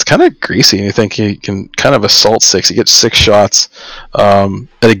kind of greasy. And you think you can kind of assault 6. You get 6 shots, and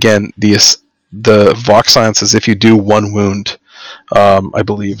again, the Vox silence is if you do 1 wound. I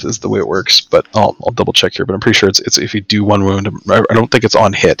believe is the way it works, but I'll double check here. But I'm pretty sure it's if you do 1 wound. I don't think it's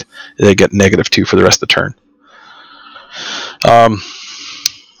on hit. They get -2 for the rest of the turn.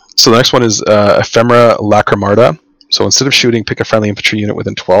 So the next one is Ephemera Lacrimarda. So instead of shooting, pick a friendly infantry unit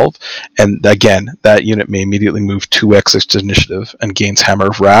within 12, and again, that unit may immediately move 2x its initiative and gains Hammer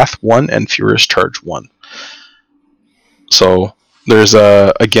of Wrath 1 and Furious Charge 1. So there's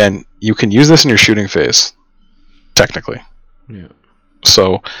again, you can use this in your shooting phase, technically. Yeah.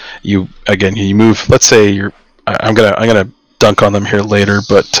 So you move. Let's say I'm gonna dunk on them here later,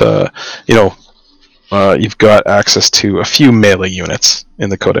 but you've got access to a few melee units in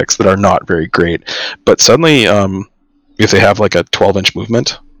the codex that are not very great, but suddenly if they have like a 12-inch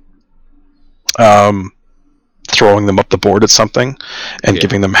movement, throwing them up the board at something and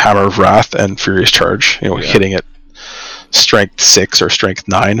giving them Hammer of Wrath and Furious Charge, hitting at strength 6 or strength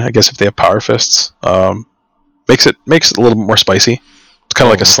 9, I guess if they have Power Fists, makes it a little bit more spicy. It's kind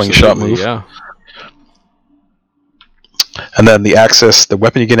of like a slingshot move. Yeah. And then the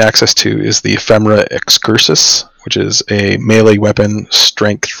weapon you gain access to is the Ephemera Excursus, which is a melee weapon,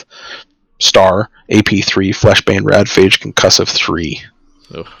 strength star, AP 3, Fleshbane, Radphage, Concussive 3.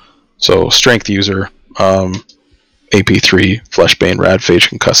 Ugh. So strength user, AP 3, Fleshbane, Radphage,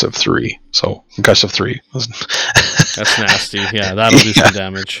 Concussive 3. So Concussive 3. That's nasty. Yeah, that'll do some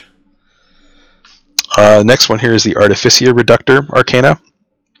damage. Next one here is the Artificia Reductor Arcana,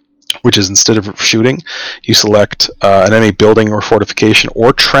 which is instead of shooting, you select an enemy building or fortification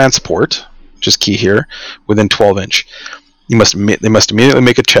or transport, which is key here, within 12 inch. They must immediately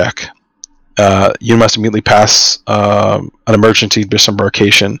make a check. You must immediately pass an emergency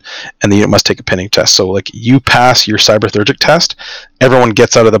disembarkation, and the unit must take a pinning test. So, like, you pass your cyberthergic test, everyone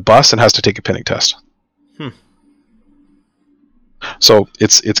gets out of the bus and has to take a pinning test. So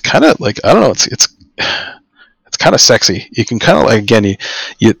it's kind of like, I don't know, it's kind of sexy. You can kind of, like, again, you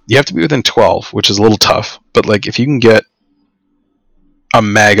have to be within 12, which is a little tough. But like, if you can get a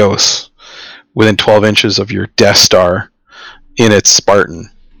Magos within 12 inches of your Death Star in its Spartan,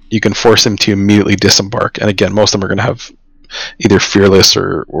 you can force them to immediately disembark. And again, most of them are going to have either Fearless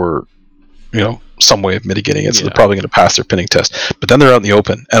or some way of mitigating it. So they're probably going to pass their pinning test. But then they're out in the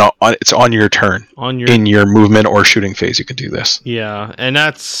open, and it's on your turn. In your movement or shooting phase, you can do this. Yeah, and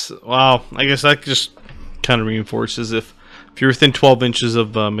that's, wow, I guess that just kind of reinforces if you're within 12 inches of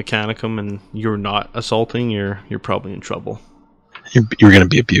Mechanicum and you're not assaulting, you're probably in trouble. You're going to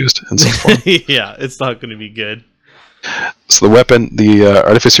be abused in some form. Yeah, it's not going to be good. So the weapon, the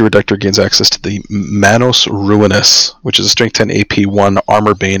Artificer Reductor, gains access to the Manos Ruinous, which is a Strength 10 AP 1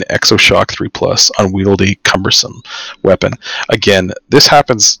 Armor Bane Exoshock 3+, unwieldy, cumbersome weapon. Again, this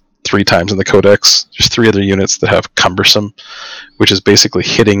happens 3 times in the Codex. There's 3 other units that have Cumbersome, which is basically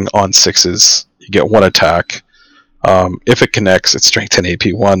hitting on 6s. You get 1 attack. If it connects, it's Strength 10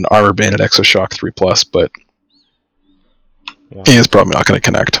 AP 1 Armor Bane at Exoshock 3+, but he is probably not going to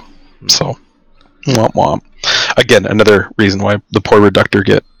connect. So, womp womp. Again, another reason why the poor Reductor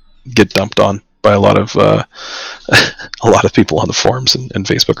get dumped on by a lot of people on the forums and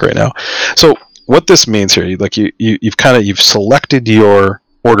Facebook right now. So what this means here, you've selected your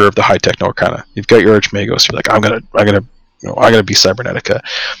order of the high techno arcana. You've got your Archmagos. You're like, I'm gonna be Cybernetica.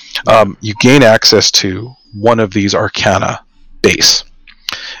 You gain access to one of these arcana base,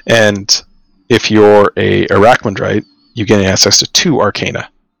 and if you're a Arachmandrite, you gain access to 2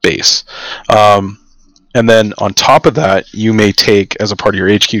 arcana base. And then on top of that, you may take, as a part of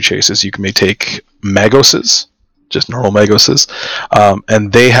your HQ chases, you may take Magoses, just normal Magoses,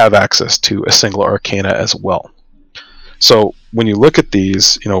 and they have access to a single arcana as well. So when you look at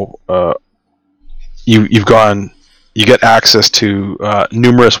these, you get access to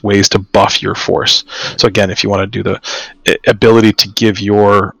numerous ways to buff your force. So again, if you want to do the ability to give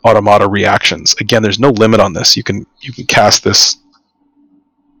your automata reactions, again, there's no limit on this. You can cast this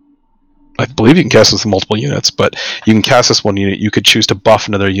I believe you can cast this with multiple units, but you can cast this one unit. You could choose to buff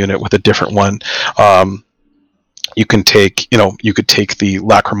another unit with a different one. You can take, you could take the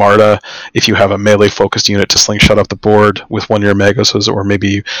Lacrimarta if you have a melee focused unit to slingshot up the board with one of your Magoses, or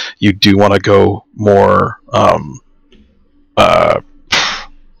maybe you do want to go more.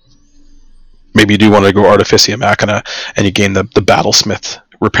 Maybe you do want to go Artificia Machina, and you gain the Battlesmith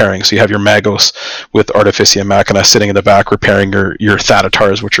repairing. So you have your Magos with Artificia Machina sitting in the back repairing your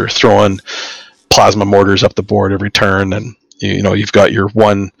Thatatars, which are throwing plasma mortars up the board every turn, and you've got your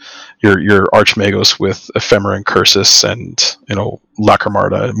Archmagos with Ephemera and Cursus, and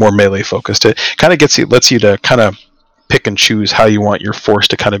Lacrimarta, more melee focused. It kind of lets you to kind of pick and choose how you want your force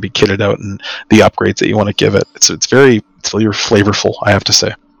to kind of be kitted out and the upgrades that you want to give it. It's very flavorful, I have to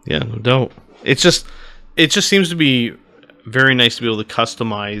say. Yeah, no doubt. It just seems to be very nice to be able to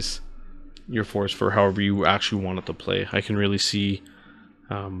customize your force for however you actually want it to play. I can really see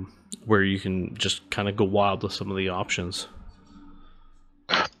where you can just kind of go wild with some of the options.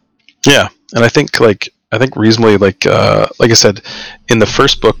 Yeah, and I think reasonably, like I said, in the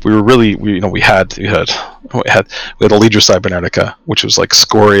first book we had Alidra Cybernetica, which was like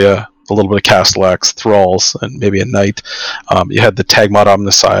Scoria, a little bit of Castellax, Thralls, and maybe a Knight. You had the Tagmod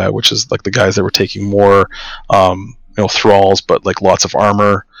Omnissiah, which is like the guys that were taking more Thralls, but like lots of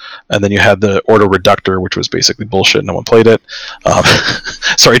armor. And then you had the Ordo Reductor, which was basically bullshit. No one played it.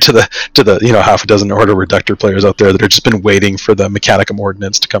 Sorry to the half a dozen Ordo Reductor players out there that have just been waiting for the Mechanicum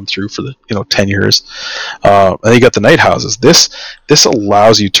Ordinance to come through for the 10 years. And then you got the Night Houses. This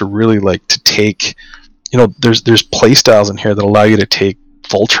allows you to really to take. There's play styles in here that allow you to take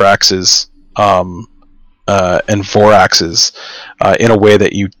Voltraxes and Voraxes in a way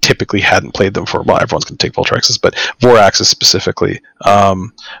that you typically hadn't played them for. Well, everyone's going to take Voltraxes, but Voraxes specifically.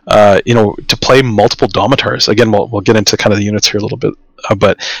 To play multiple Domitars. Again, we'll get into kind of the units here a little bit,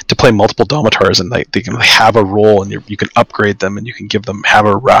 but to play multiple Domitars and they can have a role, and you can upgrade them, and you can give them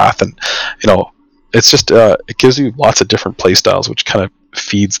Hammer Wrath, and it's just it gives you lots of different play styles, which kind of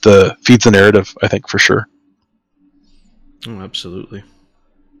feeds the narrative, I think, for sure. Oh, absolutely.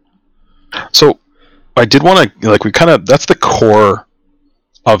 So I did want to that's the core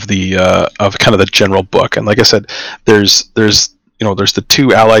of the of kind of the general book, and like I said, there's the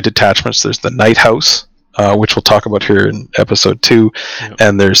two allied detachments. There's the Night House, which we'll talk about here in episode 2, yep.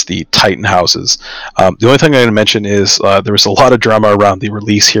 And there's the Titan houses. The only thing I'm going to mention is there was a lot of drama around the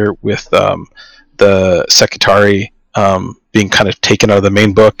release here with the Secretari being kind of taken out of the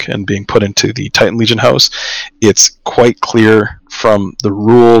main book and being put into the Titan Legion house. It's quite clear from the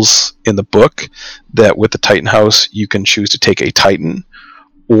rules in the book that with the Titan house, you can choose to take a Titan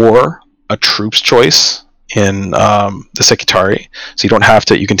or a Troops choice in the Secretari. So you don't have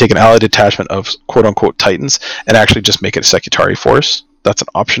to. You can take an allied detachment of quote-unquote Titans and actually just make it a Secretari force. That's an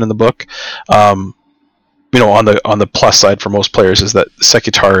option in the book. On the plus side for most players is that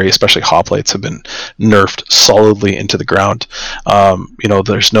Secretari, especially hoplites, have been nerfed solidly into the ground.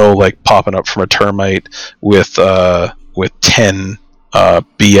 There's no popping up from a termite with 10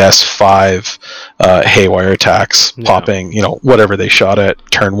 BS 5 haywire attacks popping, whatever they shot at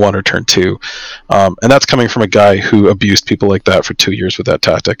turn 1 or turn 2. And that's coming from a guy who abused people like that for 2 years with that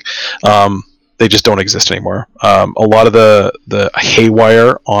tactic. They just don't exist anymore. A lot of the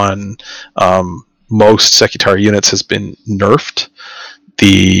haywire on most Secretari units has been nerfed.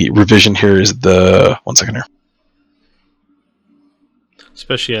 The revision here is one second here.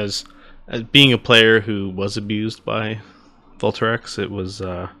 Especially as being a player who was abused by Voltrax, it was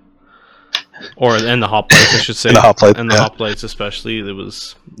and the hoplites, I should say. And the hoplites especially. It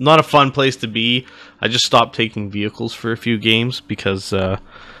was not a fun place to be. I just stopped taking vehicles for a few games because I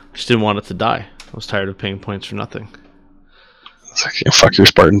just didn't want it to die. I was tired of paying points for nothing. It's like, fuck your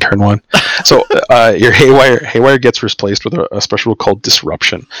Spartan turn 1. So your Haywire gets replaced with a special rule called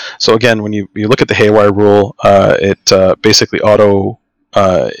Disruption. So again, when you look at the Haywire rule, it basically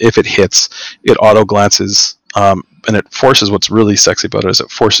if it hits, it auto glances, and it forces, what's really sexy about it is it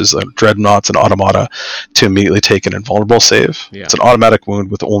forces Dreadnoughts and Automata to immediately take an invulnerable save. Yeah. It's an automatic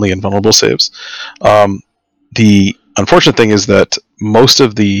wound with only invulnerable saves. The unfortunate thing is that most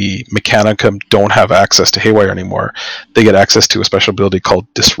of the Mechanicum don't have access to Haywire anymore. They get access to a special ability called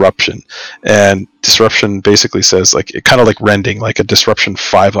Disruption. And Disruption basically says, it kind of like Rending, like a Disruption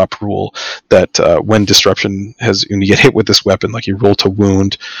 5-up rule that when Disruption when you get hit with this weapon, you roll to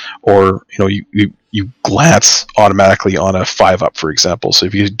wound, or you glance automatically on a 5-up, for example. So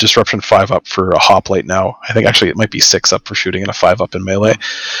if you Disruption 5-up for a hoplite now, I think actually it might be 6-up for shooting and a 5-up in melee,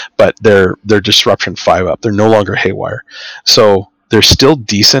 but they're Disruption 5-up. They're no longer Haywire. So they're still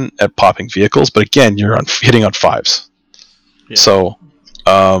decent at popping vehicles, but again, you're hitting on 5s. Yeah. So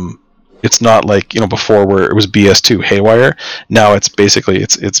It's not like, before where it was BS2 haywire. Now it's basically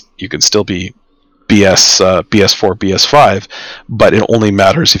it's you can still be BS4, BS5, but it only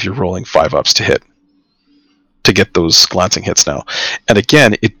matters if you're rolling 5-ups to hit, to get those glancing hits now. And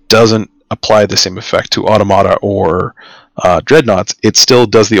again, it doesn't apply the same effect to Automata or Dreadnoughts. It still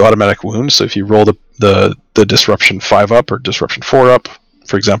does the automatic wound. So if you roll the Disruption 5-up or Disruption 4-up,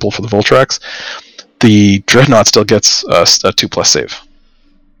 for example, for the Voltrax, the Dreadnought still gets a 2+ save.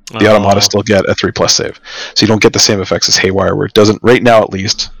 The Automata still get a 3+ save. So you don't get the same effects as Haywire, where it doesn't, right now at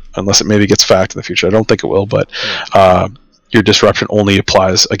least, unless it maybe gets fact in the future. I don't think it will, but your Disruption only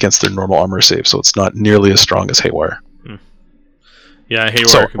applies against their normal armor save, so it's not nearly as strong as Haywire. Yeah,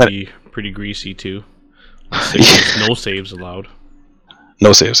 Haywire can be pretty greasy too. No saves allowed.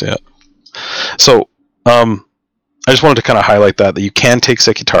 No saves, yeah. So, I just wanted to kind of highlight that you can take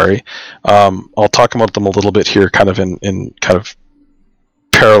Sekitari. I'll talk about them a little bit here, kind of in kind of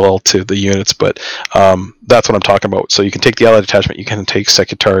parallel to the units, but that's what I'm talking about. So you can take the allied attachment, you can take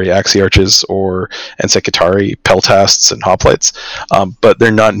Sekitari Axiarches and Sekitari Peltasts and Hoplites, but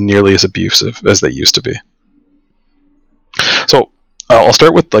they're not nearly as abusive as they used to be. So I'll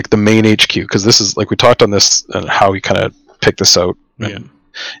start with like the main HQ, because this is, like, we talked on this and how we kind of pick this out. Yeah.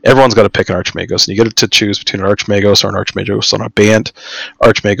 Everyone's got to pick an Archmagos, and you get to choose between an Archmagos or an Archmagos on a band.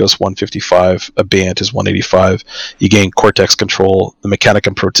 Archmagos 155, a band is 185. You gain Cortex control, the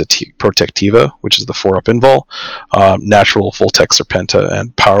Mechanicum Protectiva, which is the 4-up invul, natural Voltex Serpenta,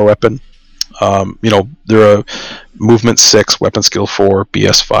 and power weapon. They're a movement 6, weapon skill 4,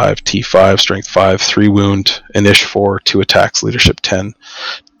 BS 5, T5, strength 5, 3 wound, Inish 4, 2 attacks, leadership 10,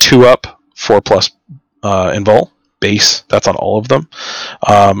 2-up, 4+ invul. Base, that's on all of them.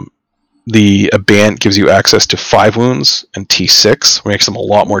 The Abant gives you access to 5 wounds and T6, which makes them a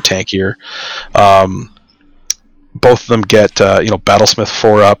lot more tankier. Both of them get Battlesmith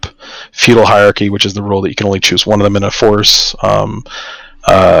 4-up, Feudal Hierarchy, which is the rule that you can only choose one of them in a force.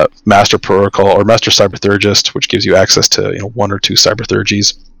 Master Protocol or Master Cyberthurgist, which gives you access to 1 or 2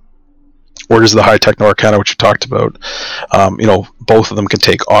 Cyberthurgies. Orders of the High Techno Arcana, which we talked about. Both of them can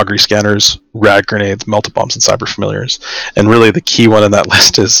take Augury Scanners, Rad Grenades, Melta Bombs, and Cyber Familiars. And really the key one in that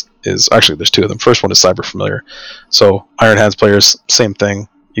list is actually, there's 2 of them. First one is Cyber Familiar. So Iron Hands players, same thing.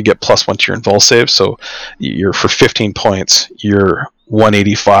 You get +1 to your invul save. So you're, for 15 points, your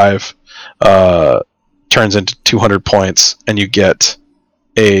 185 turns into 200 points, and you get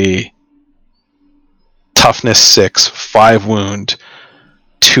a Toughness 6, 5 wound,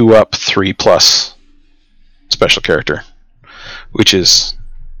 2-up, 3+ special character, which is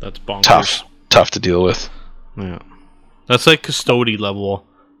that's bonkers. Tough to deal with. Yeah, that's like Custody level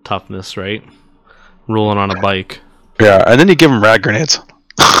toughness, right? Rolling on a bike. Yeah, and then you give them Rad Grenades.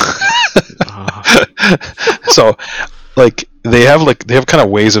 So, like, they have kind of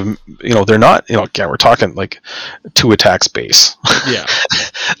ways of, they're not, again, we're talking like 2 attacks base. Yeah.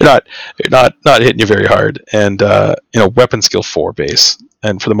 they're not hitting you very hard, and weapon skill 4 base.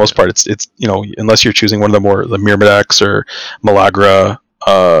 And for the most part, it's unless you're choosing one of the Myrmidex or Malagra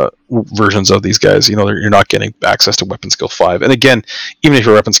versions of these guys, you're not getting access to weapon skill 5. And again, even if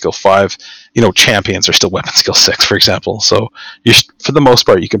you're weapon skill 5, champions are still weapon skill 6, for example. So for the most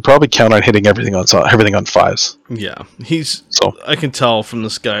part, you can probably count on hitting everything on 5s. Yeah, I can tell from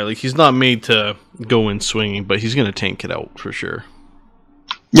this guy, like, he's not made to go in swinging, but he's gonna tank it out for sure.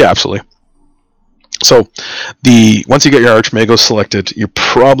 Yeah, absolutely. So, once you get your Archmagos selected, you're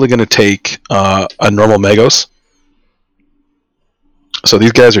probably going to take a normal Magos. So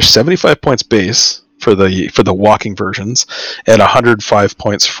these guys are 75 points base for the walking versions, and 105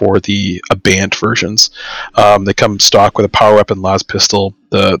 points for the Abant versions. They come stock with a power weapon, las pistol,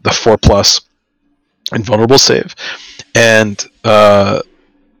 the 4+ invulnerable save, and the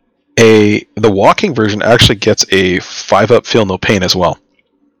walking version actually gets a 5-up feel no pain as well.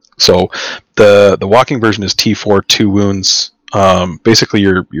 So the walking version is T4, 2 wounds, basically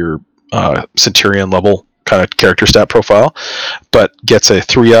your Centurion level kind of character stat profile, but gets a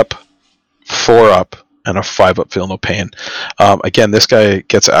 3-up, 4-up, and a 5-up feel no pain. Again, this guy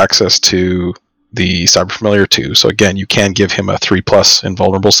gets access to the Cyber Familiar too, so again, you can give him a 3+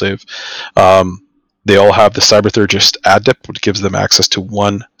 invulnerable save. They all have the Cyberthurgist Adept, which gives them access to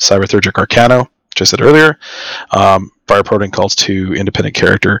 1 Cyberthurgic Arcano, which I said earlier. Fire Protocols 2, independent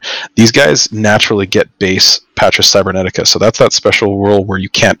character. These guys naturally get base Patras Cybernetica, so that's that special rule where you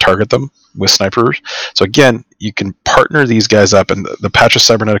can't target them with snipers. So again, you can partner these guys up, and the Patras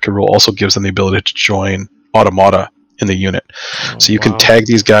Cybernetica rule also gives them the ability to join Automata in the unit. So you can tag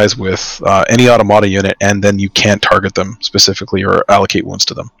these guys with any Automata unit, and then you can't target them specifically or allocate wounds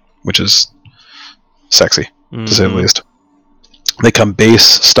to them, which is sexy, to say the least. They come base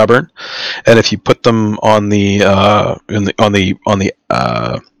stubborn, and if you put them on the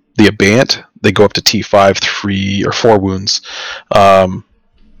Abeyant, they go up to T5, 3 or 4 wounds, and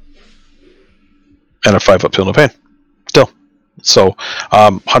a 5-up feel no pain. Still, so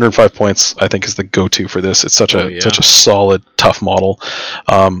 105 points I think is the go-to for this. It's such a solid, tough model.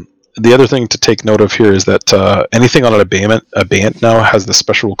 The other thing to take note of here is that anything on an Abeyant now has this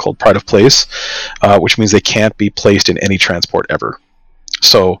special rule called Pride of Place, which means they can't be placed in any transport ever.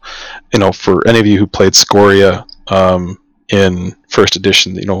 So, for any of you who played Scoria in first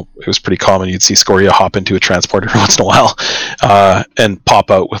edition, it was pretty common. You'd see Scoria hop into a transport every once in a while and pop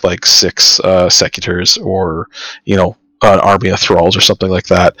out with like 6 Secutors or, an army of thralls or something like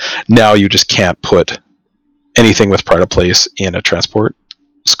that. Now you just can't put anything with Pride of Place in a transport.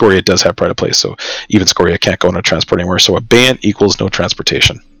 Scoria does have Pride of Place, so even Scoria can't go on a transport anymore. So Abeyant equals no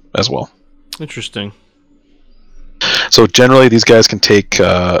transportation as well. Interesting. So generally, these guys can take,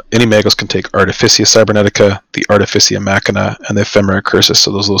 any Magos can take Artificia Cybernetica, the Artificia Machina, and the Ephemera Cursus.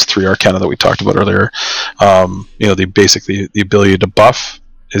 So those 3 Arcana that we talked about earlier. Basically the ability to buff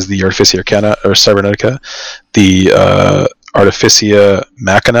is the Artificia Arcana or Cybernetica. The Artificia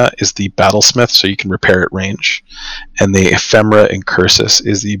Machina is the Battlesmith, so you can repair at range, and the Ephemera Incursus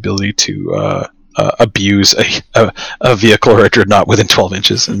is the ability to abuse a vehicle or a dreadnought within 12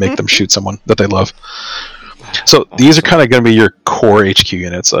 inches and make them shoot someone that they love. So these are kind of going to be your core HQ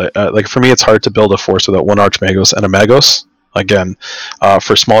units. Like for me, it's hard to build a force without 1 Archmagos and a Magos. Again,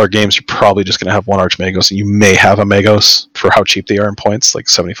 for smaller games, you're probably just going to have 1 Archmagos, and you may have a Magos for how cheap they are in points, like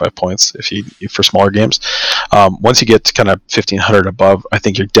 75 points for smaller games. Once you get to kind of 1500 above, I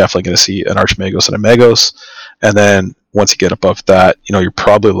think you're definitely going to see an Archmagos and a Magos. And then once you get above that, you're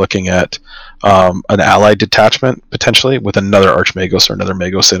probably looking at an allied detachment potentially with another Archmagos or another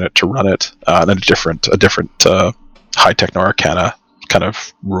Magos in it to run it, and a different high techno arcana kind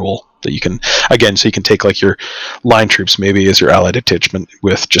of rule that you can, again, so you can take like your line troops maybe as your allied detachment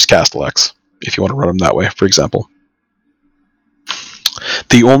with just Castellax if you want to run them that way, for example.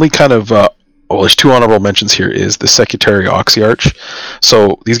 The only kind of there's 2 honorable mentions here is the Secretary Oxyarch.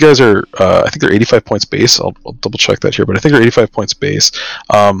 So these guys are I think they're 85 points base. I'll double check that here, but I think they're 85 points base.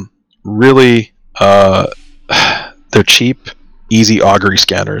 Really, they're cheap, easy augury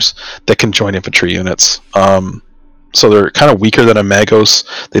scanners that can join infantry units. So they're kind of weaker than a Magos.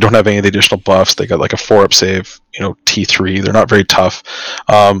 They don't have any of the additional buffs. They got like a 4-up save, T3. They're not very tough,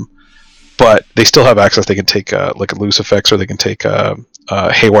 but they still have access. They can take like a loose effects, or they can take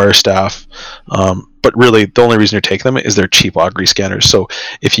Haywire Staff. But really, the only reason you're taking them is they're cheap augury scanners. So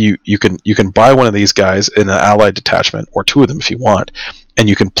if you can buy one of these guys in an allied detachment, or 2 of them if you want, and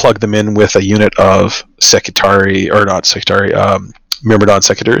you can plug them in with a unit of Myrmidon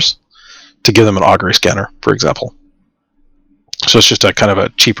Secutors to give them an augury scanner, for example. So it's just a kind of a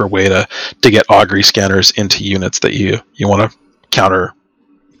cheaper way to get augury scanners into units that you want to counter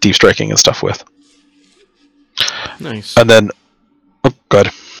deep striking and stuff with. Nice. And then, go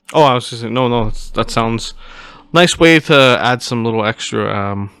ahead. Oh, I was just saying, no, that sounds nice way to add some little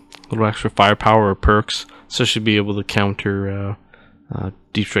extra firepower or perks, so should be able to counter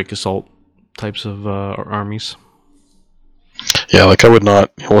deep strike assault types of armies. Yeah, like I would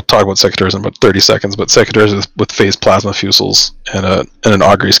not. We'll talk about Secateurs in about 30 seconds, but Secateurs with phased plasma fusils and an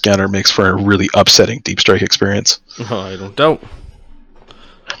augury scanner makes for a really upsetting deep strike experience. Oh, I don't doubt.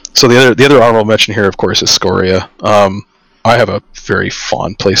 So the other honorable mention here, of course, is Scoria. I have a very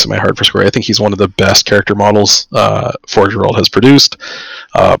fond place in my heart for Scoria. I think he's one of the best character models Forge World has produced.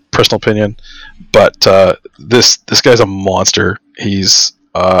 Personal opinion, but this guy's a monster. He's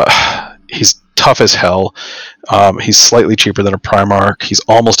tough as hell. He's slightly cheaper than a Primarch. He's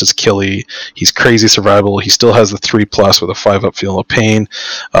almost as killy. He's crazy survivable. He still has the 3+ with a 5-up feel no pain.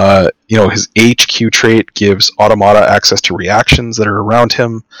 His HQ trait gives Automata access to reactions that are around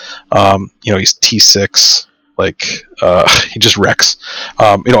him. He's T6. He just wrecks.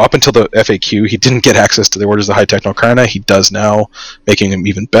 Up until the FAQ, he didn't get access to the Orders of High Techno Arcana. He does now, making him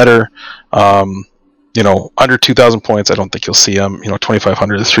even better. Under 2,000 points, I don't think you'll see him.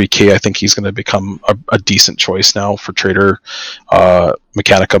 2,500 to 3K, I think he's going to become a decent choice now for Trader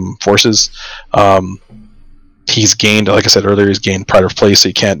Mechanicum forces. He's gained, like I said earlier, he's gained Pride of Place, so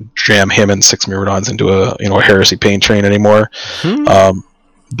you can't jam him and 6 Myrmidons into a Heresy Pain train anymore.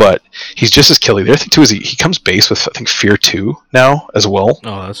 But he's just as killy. The other thing too is he comes base with, I think, Fear 2 now as well.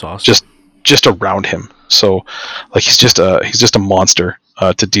 Oh, that's awesome. Just around him. So he's just a monster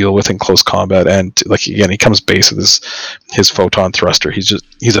to deal with in close combat. And again, he comes base with his photon thruster. He's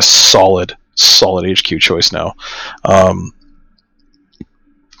a solid HQ choice now.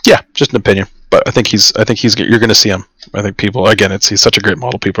 Just an opinion. but I think you're going to see him. I think people, again, he's such a great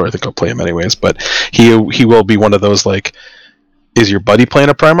model. People, I think, will play him anyways. But he will be one of those, like, is your buddy playing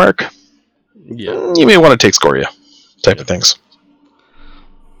a Primarch? Yeah, You may want to take Scoria type of things.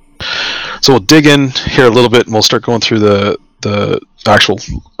 So we'll dig in here a little bit, and we'll start going through the actual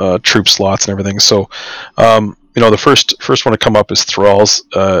troop slots and everything. So, the first one to come up is Thralls,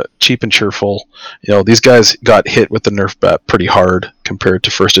 cheap and cheerful. These guys got hit with the nerf bat pretty hard compared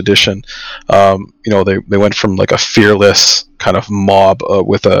to first edition. They went from like a fearless kind of mob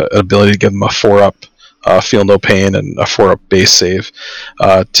with an ability to give them a 4-up. Feel no pain and a 4-up base save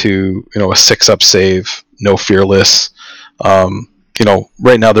to a 6-up save, no fearless.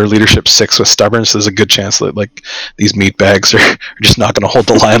 Right now their leadership 6 with stubborn, so there's a good chance that like these meat bags are just not going to hold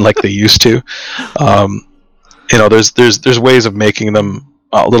the line like they used to. There's ways of making them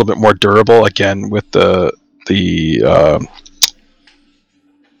a little bit more durable. Again, with the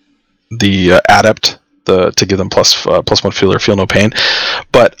adept, to give them plus 1 feel no pain,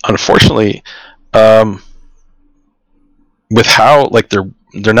 but unfortunately, with how like they're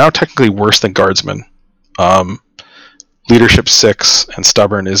now technically worse than guardsmen. Leadership 6 and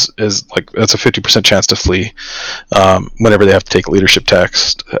stubborn is like that's a 50% chance to flee whenever they have to take leadership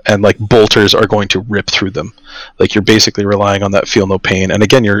text, and like bolters are going to rip through them. Like you're basically relying on that feel no pain, and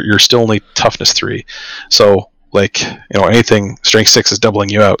again you're still only toughness 3, so like anything strength 6 is doubling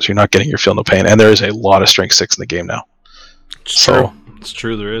you out, so you're not getting your feel no pain, and there is a lot of strength 6 in the game now. It's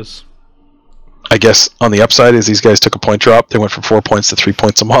true, there is. I guess on the upside is these guys took a point drop. They went from 4 points to 3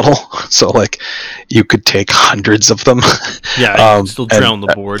 points a model. So like you could take hundreds of them. Yeah, you can still drown the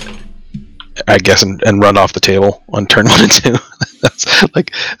board. I guess and run off the table on turn 1 and 2.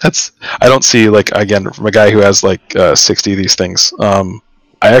 that's I don't see, like, again, from a guy who has like 60 of these things, I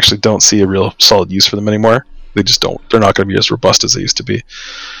actually don't see a real solid use for them anymore. They just don't. They're not going to be as robust as they used to be.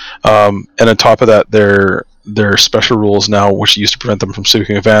 And on top of that, their special rules now, which used to prevent them from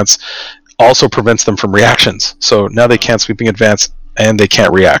sweeping advance, also prevents them from reactions. So now they can't sweeping advance and they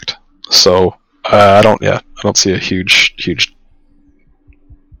can't react. So I don't see a huge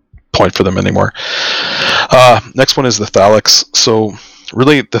point for them anymore. Next one is the Thalix. So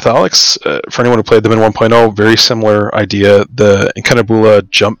really, the Thalix, for anyone who played them in 1.0, very similar idea. The Inkanabula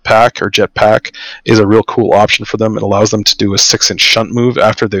jump pack or jet pack is a real cool option for them. It allows them to do a 6-inch shunt move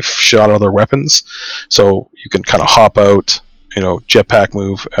after they've shot all their weapons. So you can kind of hop out, jetpack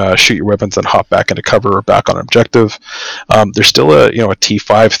move, shoot your weapons, and hop back into cover or back on objective. There's still a T5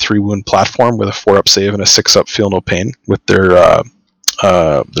 3-wound platform with a 4-up save and a 6-up feel no pain with their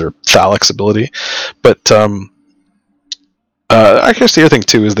Thalix ability. But I guess the other thing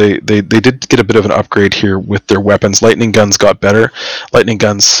too is they did get a bit of an upgrade here with their weapons. Lightning guns got better. Lightning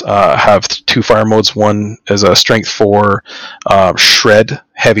guns have 2 fire modes. One is a strength 4 shred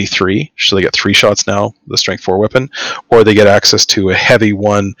heavy 3, so they get 3 shots now, the strength 4 weapon, or they get access to a heavy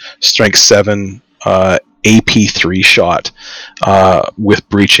 1 strength 7 AP 3 shot with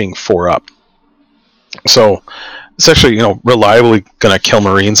breaching 4 up. So it's actually reliably gonna kill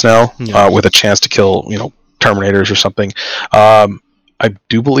Marines now, with a chance to kill Terminators or something. I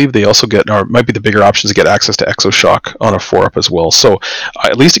do believe they also get, or it might be the bigger options, to get access to Exoshock on a 4-up as well. So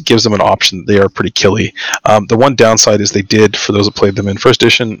at least it gives them an option. They are pretty killy. The one downside is they did, for those that played them in first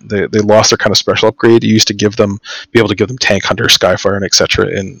edition, they lost their kind of special upgrade. You used to be able to give them Tank Hunter, Skyfire, and etc.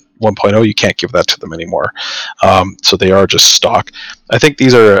 in 1.0. You can't give that to them anymore. So they are just stock. I think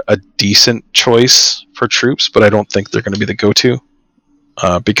these are a decent choice for troops, but I don't think they're going to be the go-to.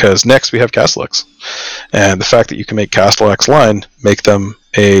 Because next we have Castellax, and the fact that you can make Castellax line make them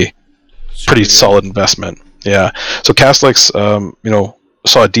a pretty solid investment. Yeah. So Castellax,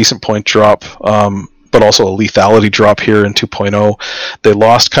 saw a decent point drop, but also a lethality drop here in 2.0. They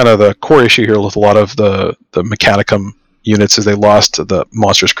lost kind of the core issue here with a lot of the Mechanicum units, is they lost the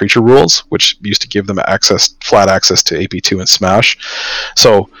monstrous creature rules, which used to give them flat access to AP2 and Smash.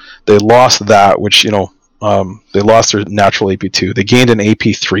 So they lost that, which they lost their natural AP2. They gained an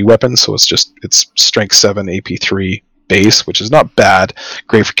AP3 weapon, so it's strength 7 AP3 base, which is not bad.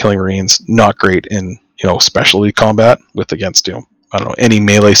 Great for killing Marines, not great in specialty combat against any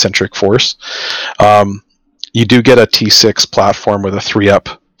melee centric force. You do get a T6 platform with a 3-up,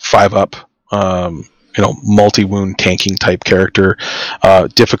 5-up, multi-wound tanking type character.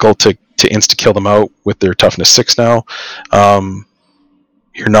 Difficult to insta kill them out with their toughness 6 now.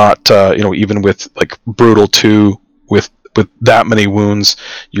 You're not, even with like brutal 2 with that many wounds,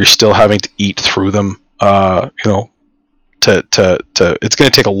 you're still having to eat through them. It's going to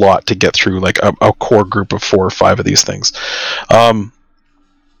take a lot to get through like a core group of 4 or 5 of these things.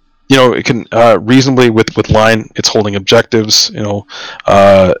 It can reasonably with line, it's holding objectives.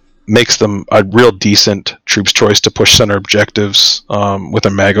 makes them a real decent troops choice to push center objectives with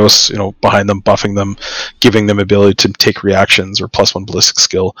their Magos, behind them, buffing them, giving them ability to take reactions or +1 ballistic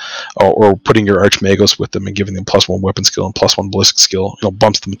skill, or putting your Arch Magos with them and giving them +1 weapon skill and +1 ballistic skill.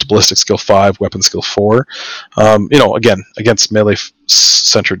 Bumps them to ballistic skill 5, weapon skill 4. Again, against melee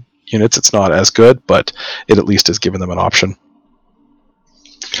centered units, it's not as good, but it at least is giving them an option.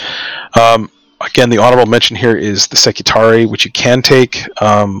 Again, the honorable mention here is the Sekitari, which you can take.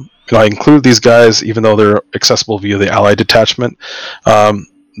 I include these guys even though they're accessible via the Allied detachment.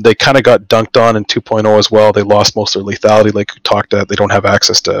 They kind of got dunked on in 2.0 as well. They lost most of their lethality, like we talked about. They don't have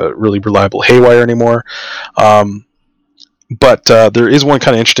access to really reliable haywire anymore. But there is one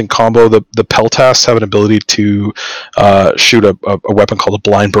kind of interesting combo. The Peltasts have an ability to shoot a weapon called a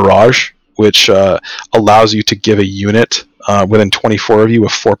Blind Barrage, which allows you to give a unit within 24 of you a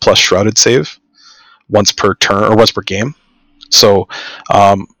 4+ Shrouded save once per turn or once per game. So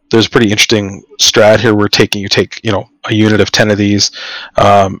there's a pretty interesting strat here where you take a unit of 10 of these,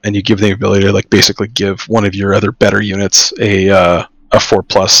 and you give them the ability to basically give one of your other better units a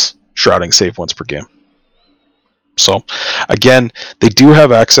 4+ shrouding save once per game. So again, they do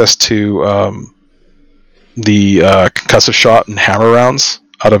have access to the concussive shot and hammer rounds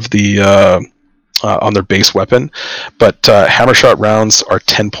out of the on their base weapon, but hammer shot rounds are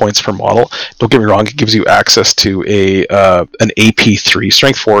 10 points per model. Don't get me wrong; it gives you access to an AP3,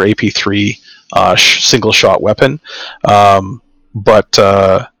 strength 4 AP3 single shot weapon, but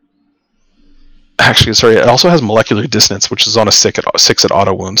actually, sorry, it also has molecular dissonance, which is on a 6 at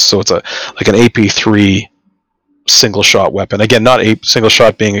auto wounds. So it's an AP3 single shot weapon. Again, not a single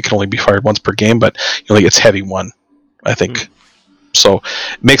shot being it can only be fired once per game, but it's heavy one, I think. Mm-hmm. So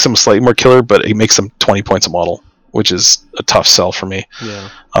it makes them slightly more killer, but it makes them 20 points a model, which is a tough sell for me. Yeah.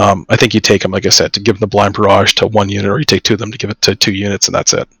 I think you take them, like I said, to give them the Blind Barrage to 1 unit, or you take 2 of them to give it to 2 units, and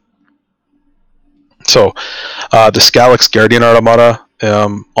that's it. So the Scalix Guardian Automata,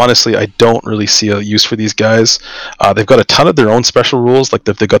 honestly, I don't really see a use for these guys. They've got a ton of their own special rules, like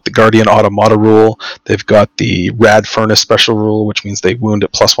they've got the Guardian Automata rule, they've got the Rad Furnace special rule, which means they wound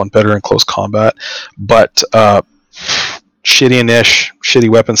at +1 better in close combat, but shitty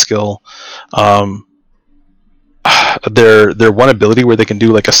weapon skill. Their one ability where they can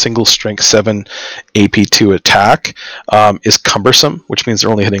do a single strength 7 AP2 attack is cumbersome, which means they're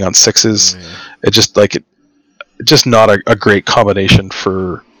only hitting on 6s. It's just not a great combination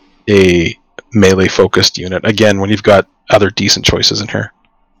for a melee focused unit. Again, when you've got other decent choices in here.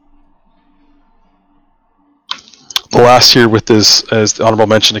 The last here with this, as the honorable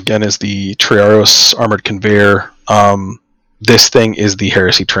mention again, is the Triaros Armored Conveyor. This thing is the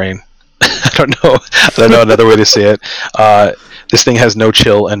Heresy Train. I don't know another way to say it. This thing has no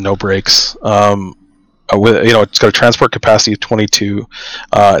chill and no brakes. It's got a transport capacity of 22.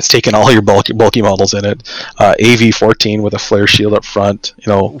 It's taken all your bulky models in it. AV-14 with a flare shield up front.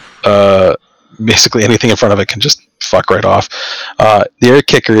 Basically anything in front of it can just fuck right off. The air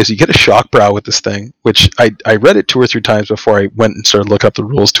kicker is you get a shock brow with this thing, which I read it 2 or 3 times before I went and started looking up the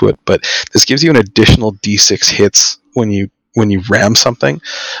rules to it. But this gives you an additional D6 hits when you ram something.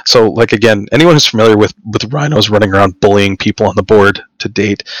 So again, anyone who's familiar with rhinos running around bullying people on the board to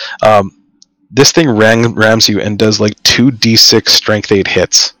date, this thing rams you and does 2d6 strength 8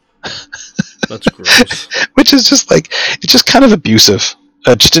 hits. That's gross. Which is just it's just kind of abusive,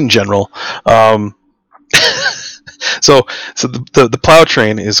 just in general. So the plow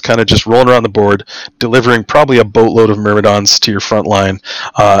train is kind of just rolling around the board, delivering probably a boatload of Myrmidons to your front line,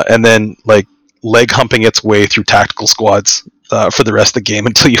 and then leg humping its way through tactical squads for the rest of the game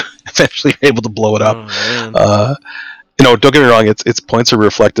until you eventually are able to blow it up. Don't get me wrong, its points are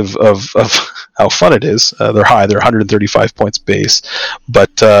reflective of how fun it is. They're high. They're 135 points base,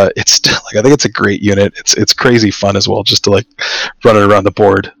 but it's still I think it's a great unit. It's crazy fun as well, just to run it around the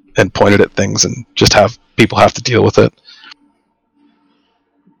board and point it at things and just have people have to deal with it.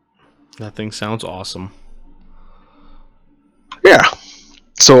 That thing sounds awesome. Yeah.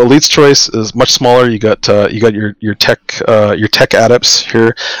 So Elite's Choice is much smaller. You got your tech adepts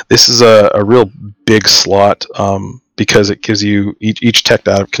here. This is a real big slot because it gives you each tech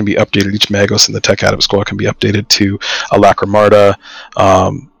adept can be updated. Each Magos in the tech adept squad can be updated to a Lacrimarta,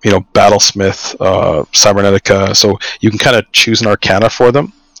 Battlesmith, Cybernetica. So you can kind of choose an Arcana for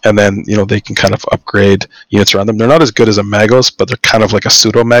them, and then they can kind of upgrade units around them. They're not as good as a Magos, but they're kind of like a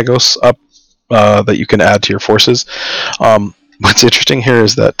pseudo Magos up that you can add to your forces. What's interesting here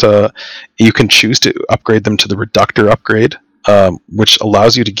is that you can choose to upgrade them to the Reductor upgrade, which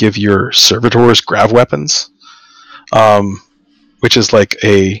allows you to give your servitors grav weapons, which is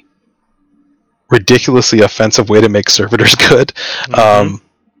a ridiculously offensive way to make servitors good. Mm-hmm.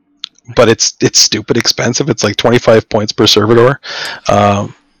 but it's stupid expensive. It's like 25 points per servitor.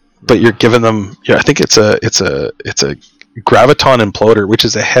 But you're giving them, yeah, I think it's a graviton imploder, which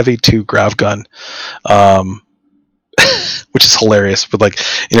is a heavy 2 grav gun, which is hilarious. But like,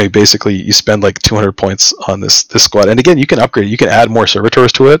 basically you spend like 200 points on this squad, and again, you can upgrade it. You can add more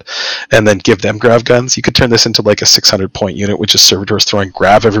servitors to it, and then give them grav guns. You could turn this into like a 600 point unit, which is servitors throwing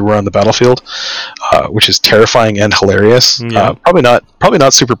grav everywhere on the battlefield, which is terrifying and hilarious. Yeah. Probably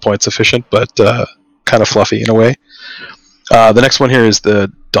not super points efficient, but kind of fluffy in a way. The next one here is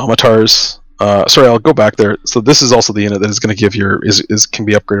the Domitars. Sorry, I'll go back there. So this is also the unit that is going to give can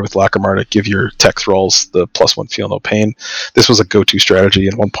be upgraded with Lacrimar to give your tech thralls the +1 feel no pain. This was a go-to strategy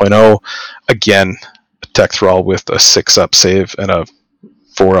in 1.0. Again, a tech thrall with a 6-up save and a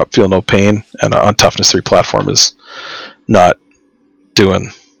 4-up feel no pain, and on toughness 3 platform is not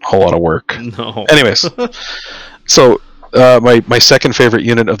doing a whole lot of work. No. Anyways, so my second favorite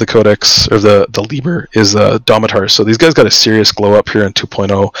unit of the Codex, or the Liber, is Domitars. So these guys got a serious glow up here in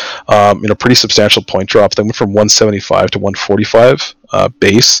 2.0. Pretty substantial point drop. They went from 175 to 145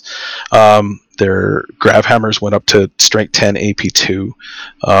 base. Their grav hammers went up to strength 10 AP2.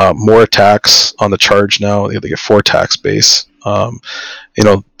 More attacks on the charge now. They get 4 attacks base.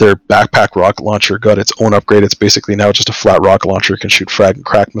 Their backpack rocket launcher got its own upgrade. It's basically now just a flat rocket launcher. It can shoot frag and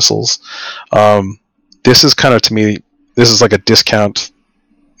crack missiles. This is kind of, to me, this is like a discount,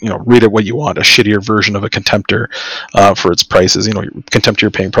 read it what you want, a shittier version of a Contemptor for its prices. Contemptor you're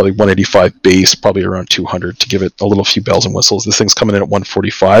paying probably 185 base, probably around 200 to give it a little few bells and whistles. This thing's coming in at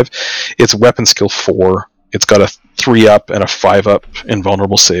 145. It's weapon skill 4. It's got a 3-up and a 5-up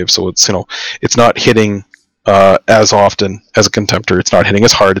invulnerable save, so it's not hitting as often as a Contemptor. It's not hitting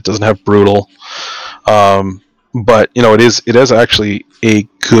as hard. It doesn't have brutal. But it is actually a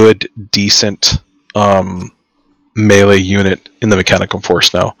good, decent melee unit in the Mechanicum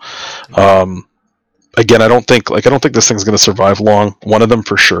Force now. Again, I don't think this thing's going to survive long. One of them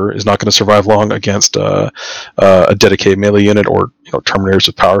for sure is not going to survive long against a dedicated melee unit or Terminators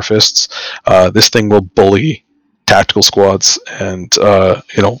with power fists. This thing will bully tactical squads and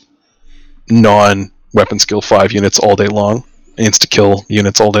non-weapon skill 5 units all day long. Insta-kill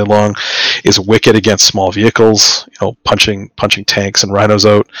units all day long. Is wicked against small vehicles, punching tanks and rhinos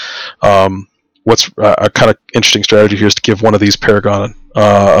out. What's a kind of interesting strategy here is to give one of these Paragon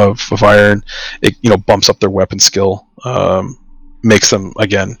of Iron. It bumps up their weapon skill, makes them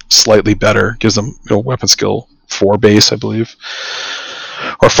again slightly better, gives them weapon skill 4 base, I believe,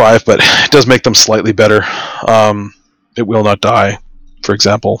 or 5, but it does make them slightly better. It will not die, for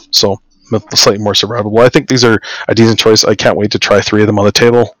example, so slightly more survivable. I think these are a decent choice. I can't wait to try 3 of them on the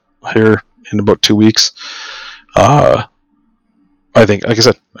table here in about 2 weeks. I think, like I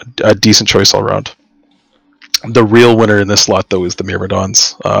said, a decent choice all around. The real winner in this slot, though, is the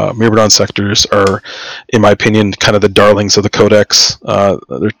Myrmidons. Myrmidon sectors are, in my opinion, kind of the darlings of the Codex.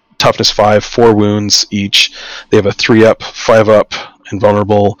 They're toughness 5, 4 wounds each. They have a 3-up, 5-up,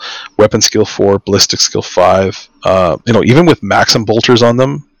 invulnerable, weapon skill 4, ballistic skill 5. Even with Maxim bolters on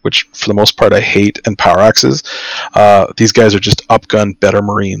them, which for the most part I hate, and power axes, these guys are just upgun better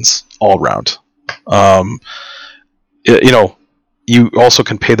Marines all around. You also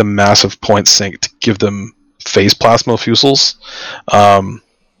can pay them massive point sink to give them phase plasma fusils,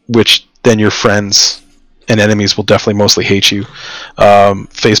 which then your friends and enemies will definitely mostly hate you.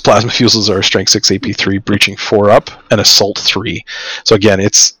 Phase plasma fusils are strength 6 AP3, breaching 4 up, and assault 3. So again,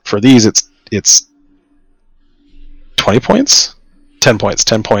 it's 20 points, 10 points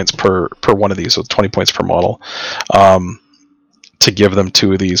per one of these, so 20 points per model to give them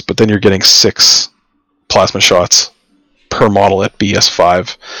 2 of these. But then you're getting 6 plasma shots per model at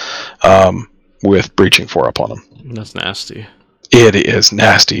BS5 with breaching 4 up on them. That's nasty. It is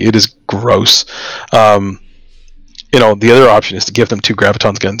nasty. It is gross. The other option is to give them 2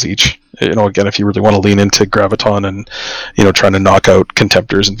 Graviton guns each. Again, if you really want to lean into Graviton and trying to knock out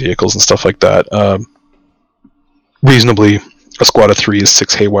Contemptors and vehicles and stuff like that, reasonably a squad of 3 is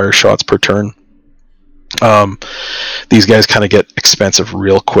 6 haywire shots per turn. These guys kind of get expensive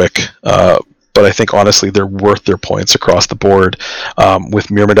real quick, but I think honestly they're worth their points across the board. With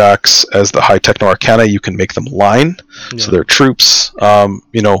Myrmidax as the high techno arcana, you can make them line, so they're troops.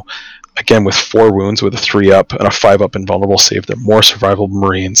 Again, with 4 wounds, with a 3-up and a 5-up invulnerable save, they're more survivable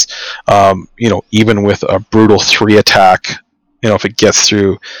Marines. Even with a brutal 3 attack, if it gets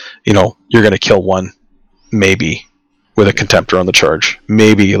through, you're going to kill one, maybe, with a Contemptor on the charge.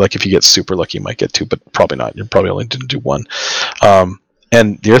 Maybe, like if you get super lucky, you might get 2, but probably not. You're probably only didn't do 1.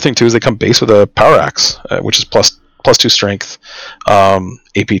 And the other thing too is they come base with a power axe, which is plus 2 strength,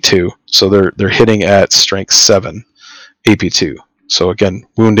 AP2. So they're hitting at strength 7, AP2. So again,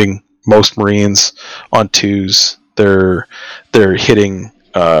 wounding most Marines on 2s. They're hitting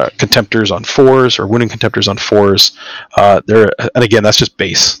contemptors on 4s or wounding contemptors on 4s. And again, that's just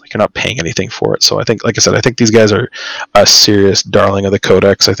base. Like, you're not paying anything for it. So I think, like I said, I think these guys are a serious darling of the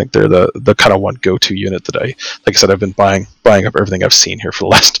Codex. I think they're the kind of one go-to unit that like I said, I've been buying up everything I've seen here for the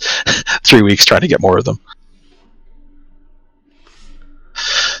last 3 weeks, trying to get more of them.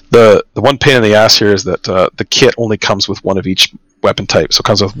 The one pain in the ass here is that the kit only comes with one of each weapon type. So it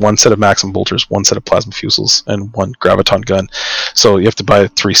comes with one set of Maxim bolters, one set of plasma fusils, and one graviton gun. So you have to buy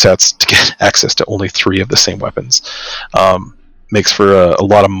 3 sets to get access to only 3 of the same weapons. Makes for a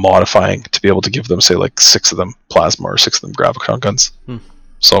lot of modifying to be able to give them, say, like 6 of them plasma or 6 of them graviton guns.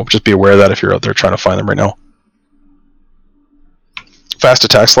 So just be aware of that if you're out there trying to find them right now. Fast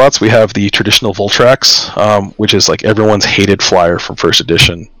attack slots, we have the traditional Voltrax, which is like everyone's hated flyer from first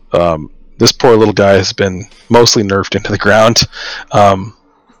edition. This poor little guy has been mostly nerfed into the ground.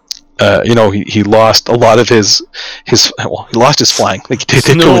 He lost a lot of his he lost his flying. Like, they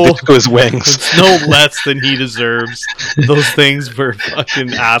took his wings. It's no less than he deserves. Those things were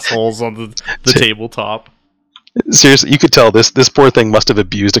fucking assholes on the tabletop. Seriously, you could tell this poor thing must have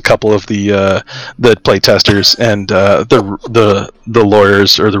abused a couple of the play testers and the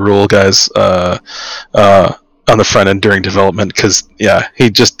lawyers or the rule guys on the front end during development, because he got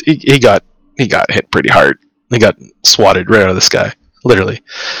hit pretty hard. He got swatted right out of the sky, literally.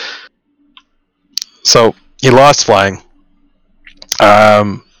 So he lost flying.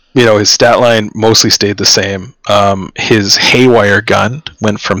 His stat line mostly stayed the same. His Haywire gun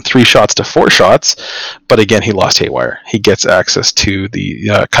went from 3 shots to 4 shots, but again, he lost Haywire. He gets access to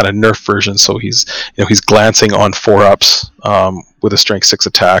the kind of nerf version, so he's glancing on 4-ups with a strength 6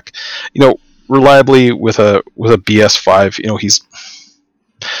 attack. Reliably with a BS5, he's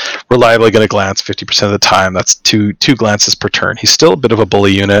reliably going to glance 50% of the time. That's two glances per turn. He's still a bit of a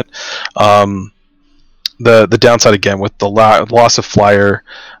bully unit. The downside, again, with the loss of flyer,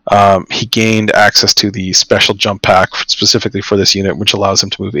 he gained access to the special jump pack specifically for this unit, which allows him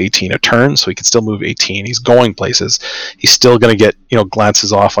to move 18 a turn, so he can still move 18. He's going places. He's still going to get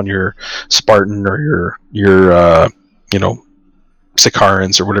glances off on your Spartan or your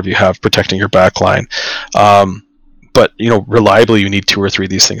Sicarans or whatever you have protecting your backline. But reliably, you need 2 or 3 of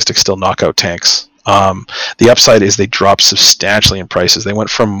these things to still knock out tanks. The upside is they dropped substantially in prices. They went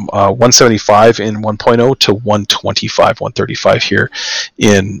from 175 in 1.0 to 125, 135 here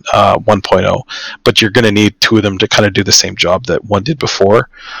in 1.0. But you're going to need 2 of them to kind of do the same job that one did before.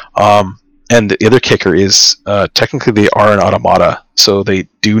 And the other kicker is technically they are an automata, so they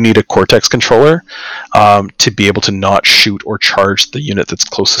do need a Cortex controller to be able to not shoot or charge the unit that's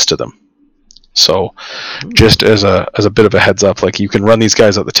closest to them. So just as a bit of a heads up, like, you can run these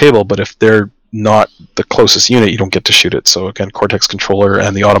guys at the table, but if they're not the closest unit, you don't get to shoot it. So again, Cortex controller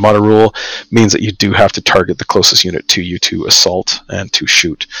and the automata rule means that you do have to target the closest unit to you to assault and to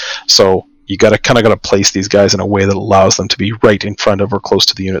shoot. So you got to place these guys in a way that allows them to be right in front of or close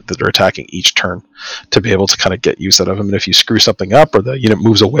to the unit that they're attacking each turn to be able to kind of get use out of them. And if you screw something up or the unit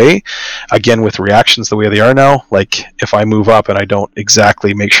moves away, again, with reactions the way they are now, like if I move up and I don't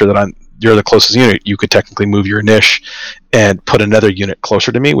exactly make sure that you're the closest unit, you could technically move your niche and put another unit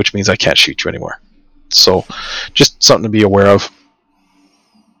closer to me, which means I can't shoot you anymore. So just something to be aware of.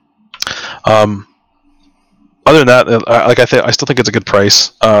 Other than that, I still think it's a good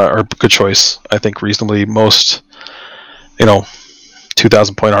price or good choice. I think reasonably most,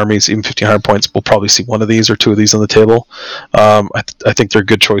 2,000 point armies, even 1,500 points, will probably see 1 of these or 2 of these on the table. I think they're a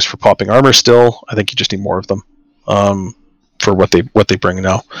good choice for popping armor still. I think you just need more of them for what they bring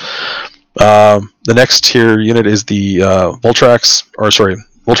now. The next tier unit is the Voltrax.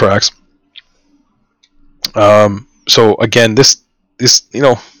 So again, this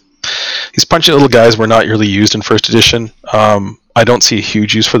these punchy little guys were not really used in first edition. I don't see a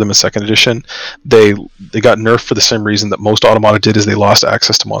huge use for them in second edition. They got nerfed for the same reason that most automata did, is they lost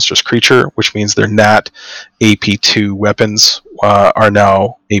access to monstrous creature, which means their NAT AP2 weapons are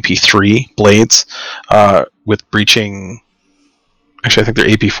now AP3 blades with breaching. Actually, I think they're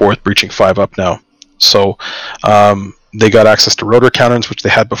AP4 with breaching 5 up now. So they got access to rotor cannons, which they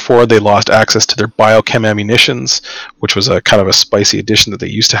had before. They lost access to their biochem ammunitions, which was a kind of a spicy addition that they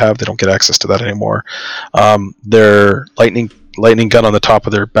used to have. They don't get access to that anymore. Their lightning gun on the top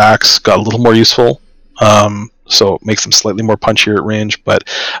of their backs got a little more useful, so it makes them slightly more punchier at range. But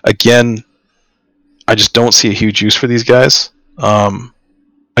again, I just don't see a huge use for these guys.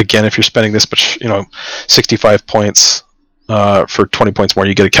 Again, if you're spending this much, 65 points for 20 points more,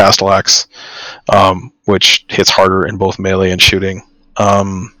 you get a Castellax, which hits harder in both melee and shooting.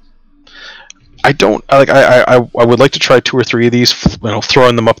 I don't like. I would like to try 2 or 3 of these.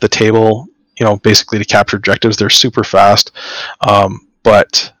 Throwing them up the table. Basically to capture objectives. They're super fast,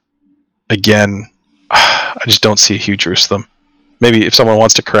 but again, I just don't see a huge use of them. Maybe if someone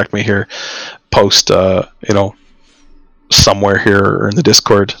wants to correct me here, post somewhere here or in the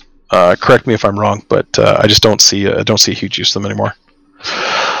Discord. Correct me if I'm wrong, but I just don't see a huge use of them anymore.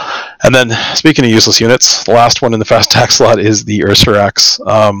 And then, speaking of useless units, the last one in the fast attack slot is the Ursarax.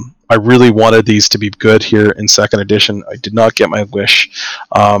 I really wanted these to be good here in second edition. I did not get my wish.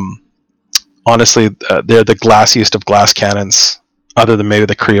 Honestly, they're the glassiest of glass cannons, other than maybe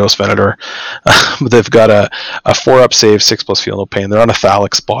the Krios Venator. But they've got a 4-up save, 6+ feel no pain. They're on a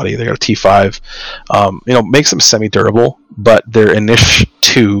Thalix body. They got a T5. Makes them semi-durable, but they're Inish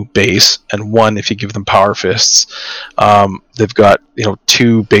 2 base and 1 if you give them Power Fists. They've got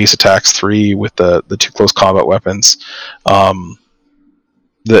 2 base attacks, 3 with the 2 close combat weapons.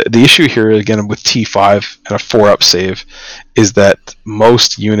 The issue here again with T5 and a 4-up save is that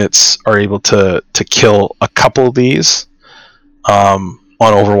most units are able to kill a couple of these on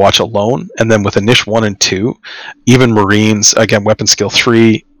Overwatch alone, and then with Inish 1 and 2, even Marines, again weapon skill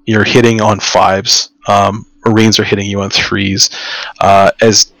 3, you're hitting on 5s. Marines are hitting you on 3s.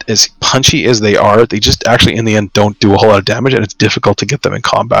 As punchy as they are, they just actually in the end don't do a whole lot of damage, and it's difficult to get them in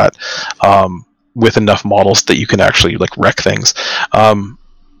combat with enough models that you can actually wreck things.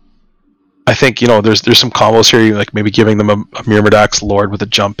 I think there's some combos here, like maybe giving them a Myrmidax Lord with a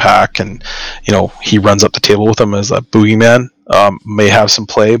jump pack, and he runs up the table with them as a boogeyman. May have some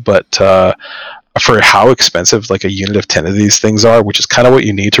play, but for how expensive like a unit of 10 of these things are, which is kind of what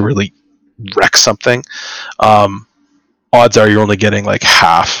you need to really wreck something, odds are you're only getting like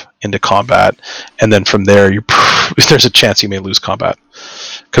half into combat, and then from there there's a chance you may lose combat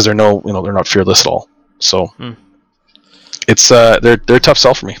because they're not fearless at all. So it's they're a tough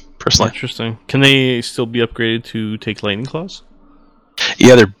sell for me personally. Interesting. Can they still be upgraded to take lightning claws?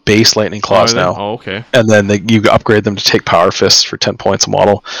 Yeah, they're base lightning claws now. Oh, okay. And then you upgrade them to take power fists for 10 points a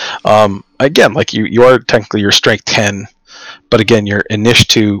model. Again, like you are technically your strength 10, but again, you're Inish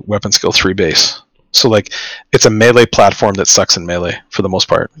 2, weapon skill 3 base. So like it's a melee platform that sucks in melee for the most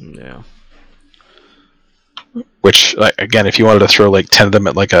part. Yeah. Which again, if you wanted to throw like 10 of them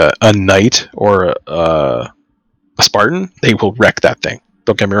at like a knight or a Spartan, they will wreck that thing.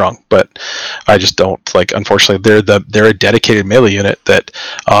 Don't get me wrong, but I just don't like. Unfortunately, they're a dedicated melee unit that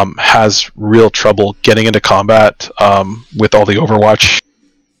has real trouble getting into combat with all the Overwatch.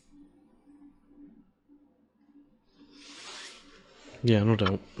 Yeah, no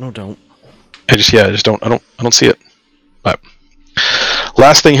doubt. I just don't see it. But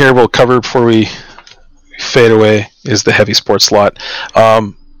last thing here we'll cover before we fade away is the heavy sports slot.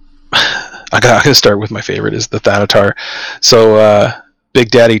 I'm gonna start with my favorite is the Thanatar. So. Big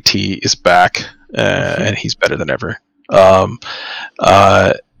Daddy T is back, and he's better than ever.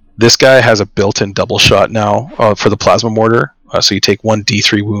 This guy has a built-in double shot now for the plasma mortar. So you take 1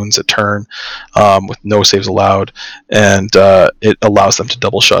 D3 wounds a turn with no saves allowed, and it allows them to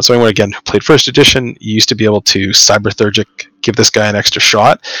double shot. So anyone again who played first edition used to be able to Cyberthergic, give this guy an extra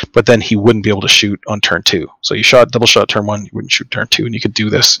shot, but then he wouldn't be able to shoot on turn 2. So you double shot turn 1, you wouldn't shoot turn 2, and you could do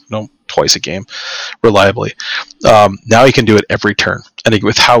this twice a game reliably. Now you can do it every turn, and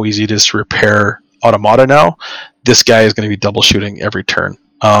with how easy it is to repair automata now, this guy is going to be double shooting every turn.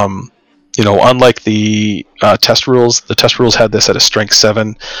 Unlike the test rules had this at a strength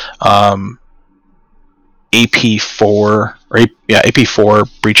 7, AP4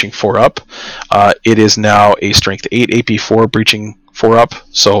 AP4 breaching 4 up. It is now a strength 8 AP4 breaching 4 up,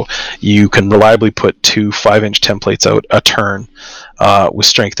 so you can reliably put 2 5-inch templates out a turn with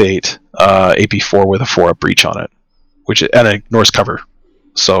strength 8 AP4 with a 4 up breach on it, and it ignores cover.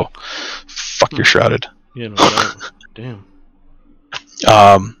 So fuck you're shrouded. Yeah, no doubt. Damn.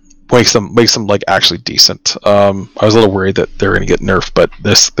 Makes them like actually decent. I was a little worried that they're going to get nerfed, but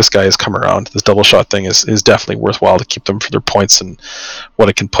this guy has come around. This double shot thing is definitely worthwhile to keep them for their points and what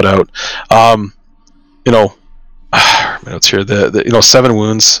it can put out. Minutes here. The 7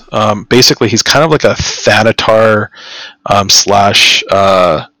 wounds. Basically, he's kind of like a Thanatar slash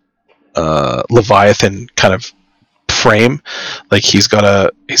Leviathan kind of frame. Like he's got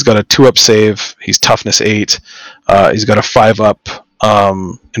a 2-up save. He's toughness 8. He's got a 5-up.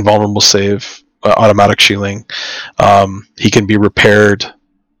 Invulnerable save, automatic shielding. He can be repaired,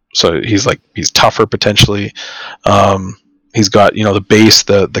 so he's tougher potentially. He's got the base,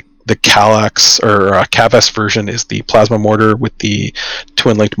 the Calax or Cavest version is the plasma mortar with the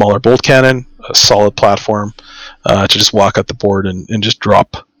twin linked Mauler bolt cannon, a solid platform to just walk up the board and just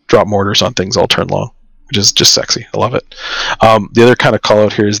drop mortars on things all turn long. which is just sexy. I love it. The other kind of call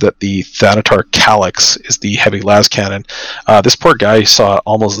out here is that the Thanatar Calyx is the heavy las cannon. This poor guy saw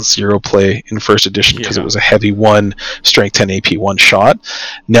almost 0 play in first edition because it was a heavy 1 strength 10 AP 1 shot.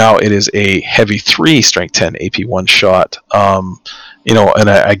 Now it is a heavy 3 strength 10 AP 1 shot. And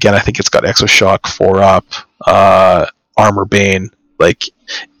I think it's got Exoshock 4-up, Armor Bane. Like,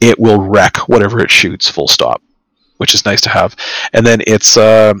 it will wreck whatever it shoots, full stop, which is nice to have. And then its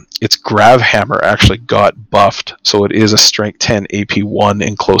Grav Hammer actually got buffed, so it is a strength 10 AP 1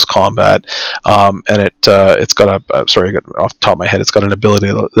 in close combat. And it's got I got off the top of my head, it's got an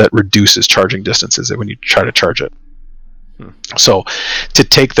ability that reduces charging distances when you try to charge it. So to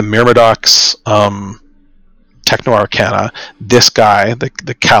take the Myrmidox Techno Arcana, this guy, the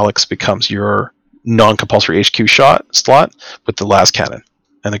Calyx, becomes your non-compulsory HQ slot with the las cannon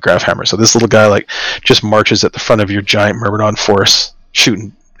and the Grav Hammer. So this little guy just marches at the front of your giant Myrmidon force,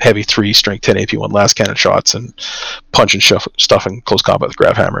 shooting heavy 3 strength 10 AP 1 las cannon shots and punching stuff in close combat with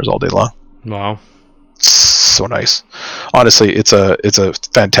Grav Hammers all day long. Wow. So nice. Honestly, it's a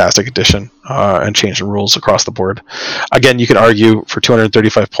fantastic addition and changing rules across the board. Again, you can argue for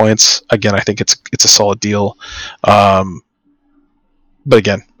 235 points. Again, I think it's a solid deal. But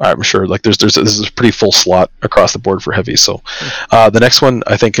again, I'm sure this is a pretty full slot across the board for heavy. So the next one,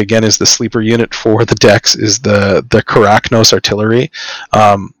 I think, again, is the sleeper unit for the decks is the Karaknos Artillery.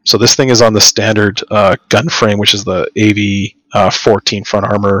 So this thing is on the standard gun frame, which is the AV 14 front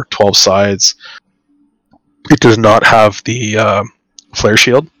armor, 12 sides. It does not have the flare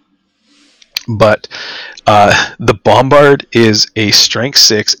shield, but the Bombard is a strength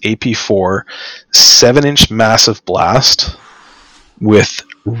 6 AP 4 7-inch massive blast with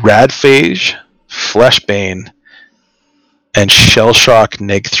Radphage, Fleshbane, and Shellshock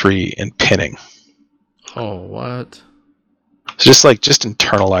Neg 3 in pinning. Oh, what? So just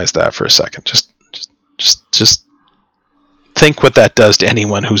internalize that for a second. Just think what that does to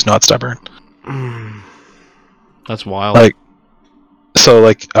anyone who's not stubborn. That's wild.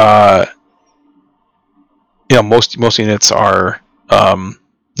 Most units are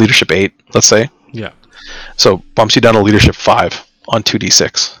leadership 8, let's say. Yeah. So bumps you down to leadership 5 on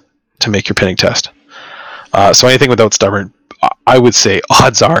 2d6 to make your pinning test. So anything without stubborn, I would say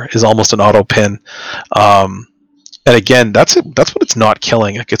odds are is almost an auto pin. And again, that's what it's not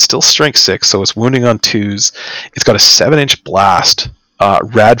killing. It's still strength 6, so it's wounding on 2s. It's got a 7-inch blast,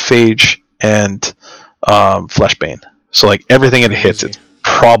 Radphage, and Fleshbane. So everything it hits, it's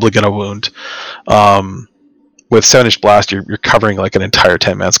probably going to wound. With 7-inch blast, you're covering an entire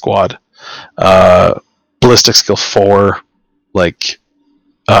 10-man squad. Ballistic skill 4,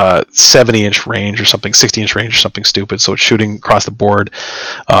 70-inch range or something, 60-inch range or something stupid. So it's shooting across the board.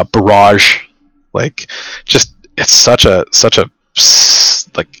 Barrage, it's such a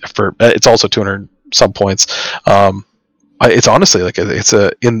it's also 200 some points. It's honestly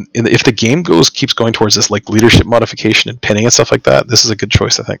if the game keeps going towards this leadership modification and pinning and stuff like that, this is a good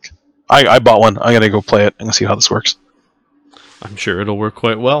choice, I think. I bought one. I'm gonna go play it and see how this works. I'm sure it'll work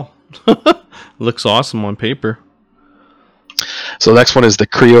quite well. Looks awesome on paper. So the next one is the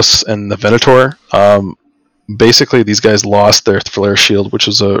Krios and the Venator. Basically, these guys lost their flare shield, which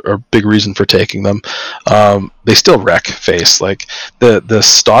was a big reason for taking them. They still wreck face. The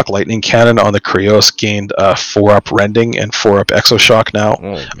stock lightning cannon on the Krios gained 4-up rending and 4-up exoshock now.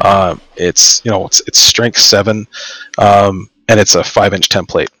 It's strength 7, and it's a 5-inch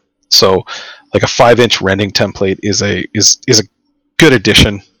template. So a 5-inch rending template is a good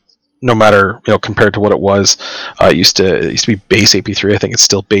addition. No matter compared to what it was, it used to be base AP3. I think it's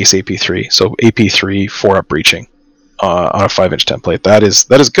still base AP3. So AP3 4-up breaching on a 5-inch template. That is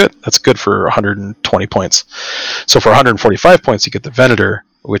good. That's good for 120 points. So for 145 points, you get the Venator,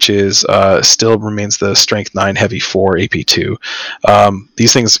 which is still remains the strength 9 heavy 4 AP2.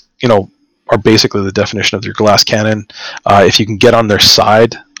 These things are basically the definition of your glass cannon. If you can get on their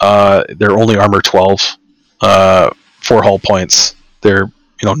side, they're only armor 12, 4 hull points. They're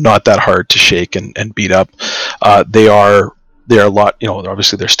not that hard to shake and beat up. They are a lot.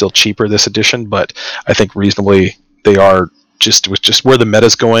 Obviously they're still cheaper this edition, but I think reasonably they are just where the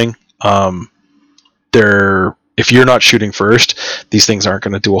meta's going. If you're not shooting first, these things aren't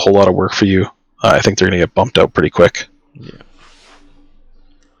going to do a whole lot of work for you. I think they're going to get bumped out pretty quick. Yeah.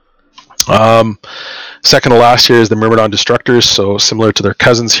 Second to last here is the Myrmidon Destructors, so similar to their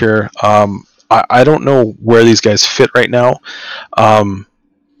cousins here. I don't know where these guys fit right now.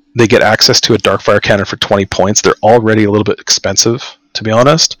 They get access to a Darkfire cannon for 20 points. They're already a little bit expensive, to be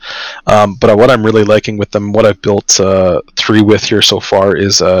honest. But what I'm really liking with them, what I've built 3 with here so far,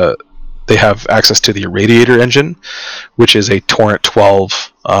 is they they have access to the Irradiator engine, which is a Torrent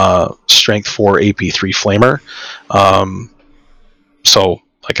 12 Strength 4 AP3 flamer. So,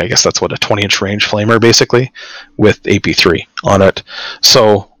 like, I guess that's what a 20-inch range flamer basically, with AP3 on it.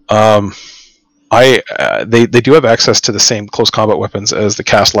 So they do have access to the same close combat weapons as the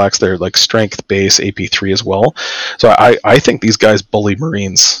Castellax. They're like strength base AP3 as well. So I think these guys bully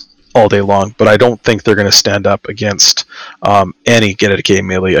Marines all day long, but I don't think they're going to stand up against any get at game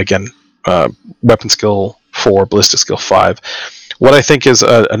melee. Again, weapon skill 4, ballistic skill 5. What I think is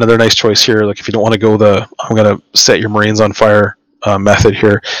another nice choice here, like if you don't want to go the I'm going to set your Marines on fire method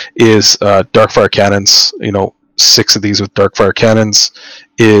here, is Darkfire cannons. 6 of these with Darkfire cannons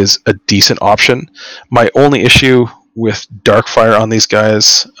is a decent option. My only issue with Darkfire on these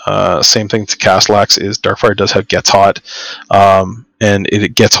guys, same thing to Castellax, is Darkfire does have Gets Hot, and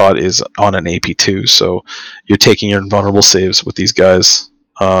it Gets Hot is on an AP2, so you're taking your invulnerable saves with these guys,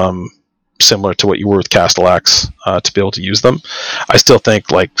 similar to what you were with Castellax, to be able to use them. I still think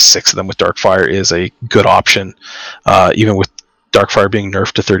like 6 of them with Darkfire is a good option, even with Darkfire being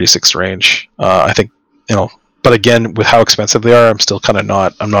nerfed to 36 range. I think, but again, with how expensive they are, I'm still kind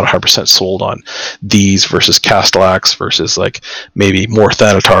of I'm not 100% sold on these versus Castellax versus like maybe more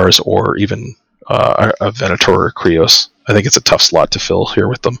Thanatars or even a Venator or Krios. I think it's a tough slot to fill here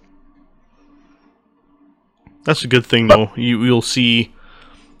with them. That's a good thing, though. You'll see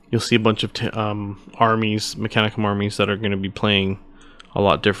a bunch of armies, Mechanicum armies, that are going to be playing a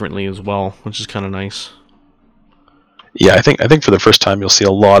lot differently as well, which is kind of nice. Yeah, I think for the first time you'll see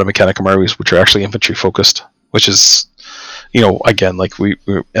a lot of Mechanicum armies which are actually infantry focused, which is, again, like we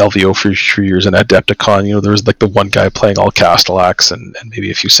LVO for 3 years in Adepticon, there was like the one guy playing all Castellax and maybe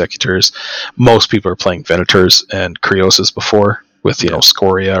a few Secutors. Most people are playing Venators and Krioses before, with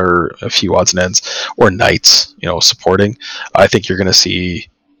Scoria or a few odds and ends, or Knights, supporting. I think you're going to see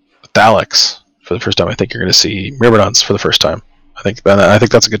Thalax for the first time. I think you're going to see Myrmidons for the first time. I think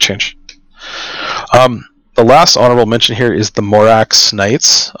that's a good change. The last honorable mention here is the Morax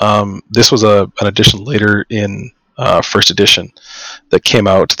Knights. This was an addition later in first edition that came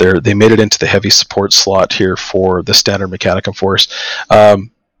out there. They made it into the heavy support slot here for the standard Mechanicum force. I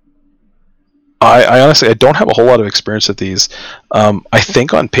honestly don't have a whole lot of experience with these. I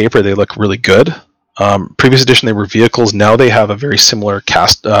think on paper they look really good. Previous edition they were vehicles. Now they have a very similar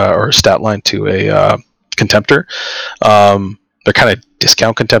cast or stat line to a Contemptor. They're kind of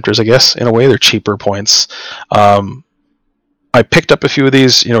discount Contemptors, I guess, in a way. They're cheaper points. I picked up a few of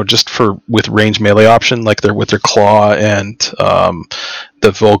these, just with range melee option, like with their claw and the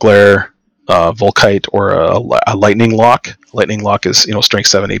Volglare, Volkite, or a Lightning Lock. Lightning Lock is strength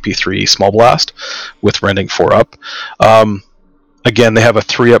 7 AP3 small blast with rending 4 up. Again, they have a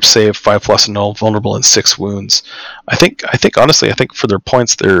 3-up save, 5+ null, vulnerable, and 6 wounds. I think honestly, for their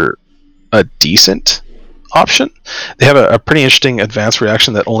points, they're a decent option. They have a pretty interesting advanced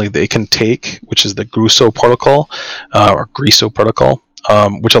reaction that only they can take, which is the Gruso protocol, or Griso protocol,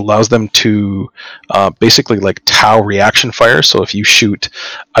 which allows them to basically like Tau reaction fire. So if you shoot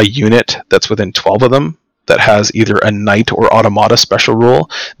a unit that's within 12 of them that has either a Knight or Automata special rule,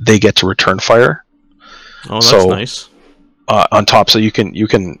 they get to return fire. Oh, that's nice. On top, so you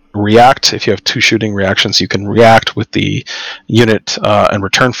can react if you have 2 shooting reactions. You can react with the unit and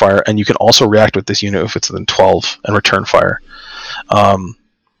return fire, and you can also react with this unit if it's within 12 and return fire.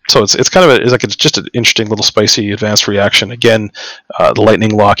 So it's kind of it's just an interesting little spicy advanced reaction. Again, the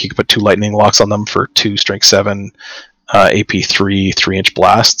Lightning Lock, you can put 2 Lightning Locks on them for 2 strength 7 AP3 3-inch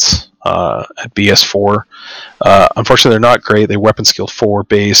blasts at BS4. Unfortunately, they're not great. They weapon skill 4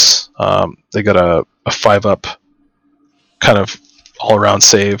 base. They got a 5-up kind of all-around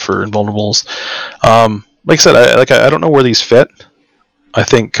save for invulnerables. Like I said, I don't know where these fit. I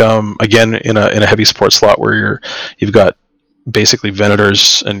think again in a heavy support slot where you've got basically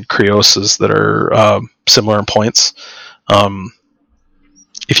Venators and Krioses that are similar in points.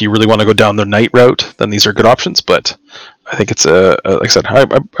 If you really want to go down the Knight route, then these are good options. But I think it's like I said, I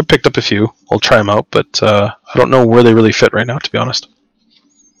picked up a few. I'll try them out, but I don't know where they really fit right now, to be honest.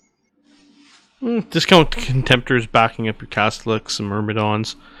 Discount Contemptors backing up your Castellax and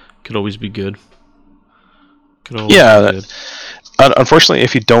Myrmidons could always be good. Unfortunately,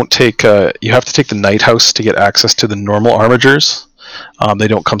 if you don't take, you have to take the Night House to get access to the normal armigers. They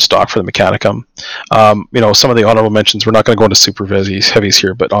don't come stock for the Mechanicum. Some of the honorable mentions, we're not going to go into super heavies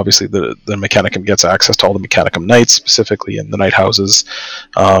here, but obviously the Mechanicum gets access to all the Mechanicum Knights, specifically in the Night Houses.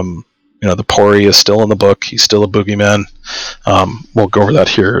 The Pori is still in the book. He's still a boogeyman. We'll go over that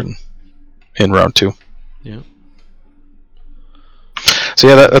here in round 2. Yeah. So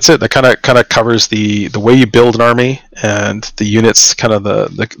yeah, that's it. That kind of covers the way you build an army and the units, kind of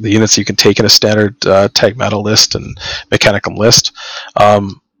the units you can take in a standard Tag Meta list and Mechanicum list.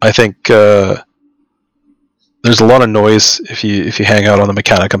 I think there's a lot of noise if you hang out on the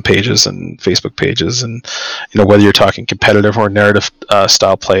Mechanicum pages and Facebook pages, and whether you're talking competitive or narrative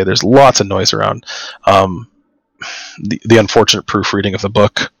style play, there's lots of noise around the unfortunate proofreading of the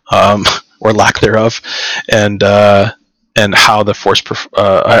book, or lack thereof, and how the force.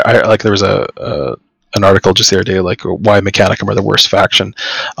 I like, there was an article just the other day, like, why Mechanicum are the worst faction.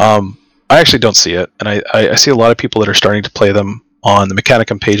 I actually don't see it, and I see a lot of people that are starting to play them on the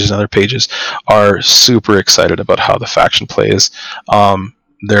Mechanicum pages and other pages are super excited about how the faction plays.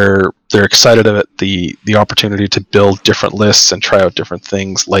 They're excited about the opportunity to build different lists and try out different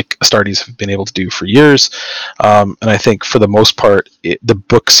things, like Astartes have been able to do for years. And I think for the most part, the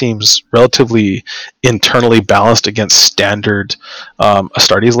book seems relatively internally balanced against standard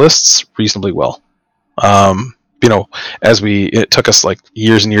Astartes lists reasonably well. It took us like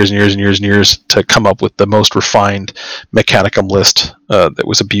years and years and years and years and years to come up with the most refined Mechanicum list that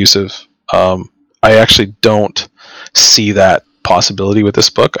was abusive. I actually don't see that possibility with this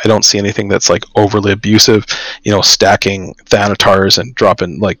book. I don't see anything that's like overly abusive, stacking Thanatars and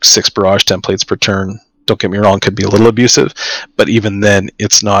dropping like 6 barrage templates per turn. Don't get me wrong, could be a little abusive, but even then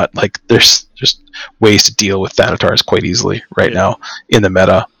it's not like, there's just ways to deal with Thanatars quite easily right now in the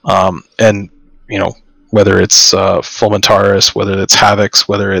meta. Whether it's Fulmentaris, whether it's Havocs,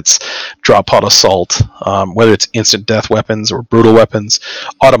 whether it's Drop Pod Assault, whether it's instant death weapons or brutal weapons,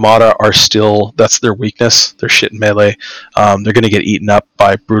 Automata are still, that's their weakness. They're shit in melee. They're going to get eaten up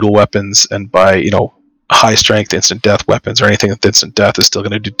by brutal weapons and by, high strength instant death weapons, or anything with instant death is still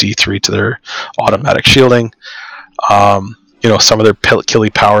going to do D3 to their automatic shielding. Some of their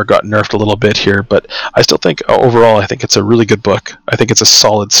killy power got nerfed a little bit here, but I still think overall, I think it's a really good book. I think it's a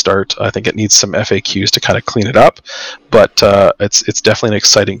solid start. I think it needs some FAQs to kind of clean it up, but it's definitely an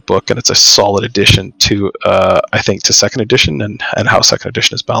exciting book, and it's a solid addition to I think to second edition and how second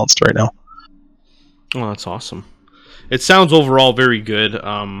edition is balanced right now. Oh, that's awesome. It sounds overall very good.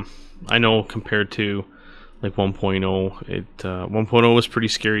 I know compared to like 1.0, 1.0 was pretty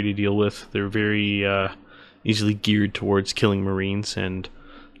scary to deal with. They're very easily geared towards killing Marines, and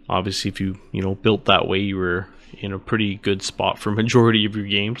obviously if you built that way, you were in a pretty good spot for majority of your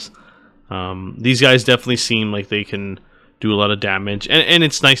games. These guys definitely seem like they can do a lot of damage, and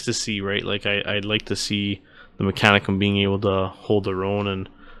it's nice to see, right? Like I'd like to see the Mechanicum being able to hold their own and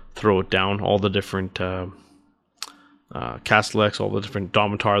throw it down. All the different Castellex, all the different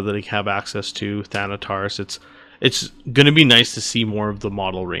Domitar that they have access to, Thanatars. It's going to be nice to see more of the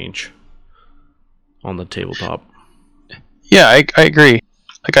model range on the tabletop. Yeah, I agree.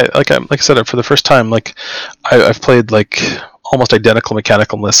 Like I said, for the first time, like I've played like almost identical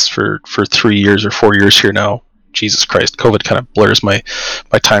Mechanicum lists for 3 years or 4 years here now. Jesus Christ, COVID kind of blurs my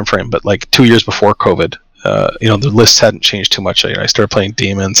time frame, but like 2 years before COVID, the lists hadn't changed too much. I started playing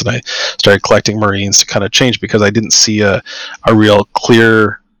demons and I started collecting Marines to kind of change, because I didn't see a real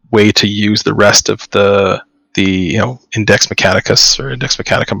clear way to use the rest of the Index Mechanicus or Index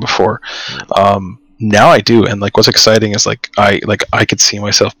Mechanicum before. Now I do, and like what's exciting is I could see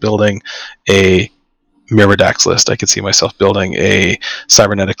myself building a Myrmidax list. I could see myself building a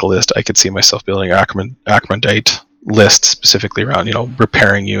Cybernetica list. I could see myself building Achronite list specifically around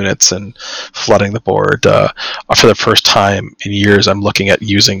repairing units and flooding the board. For the first time in years, I'm looking at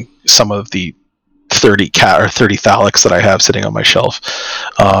using some of the 30 Thalix that I have sitting on my shelf.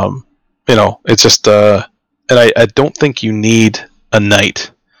 It's just and I don't think you need a knight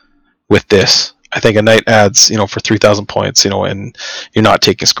with this. I think a knight adds, for 3,000 points, and you're not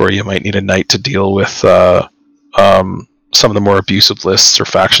taking score, you might need a knight to deal with some of the more abusive lists or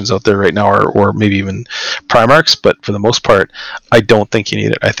factions out there right now, or maybe even Primarchs. But for the most part, I don't think you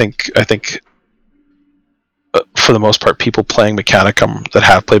need it. I think for the most part, people playing Mechanicum that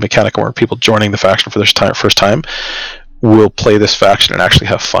have played Mechanicum, or people joining the faction for their first time, will play this faction and actually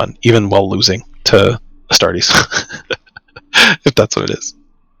have fun, even while losing to Astartes, if that's what it is.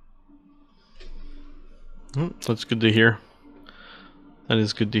 That's good to hear. That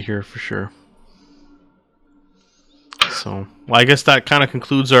is good to hear for sure. So, I guess that kind of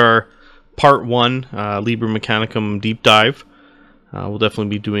concludes our part 1 Liber Mechanicum deep dive. We'll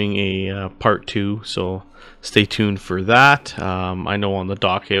definitely be doing a part 2, so stay tuned for that. I know on the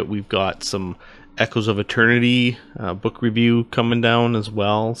docket we've got some Echoes of Eternity book review coming down as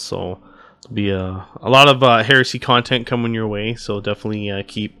well, so there'll be a lot of heresy content coming your way, so definitely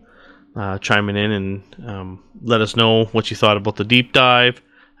keep chiming in and let us know what you thought about the deep dive.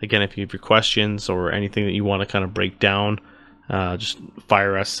 Again, if you have your questions or anything that you want to kind of break down, just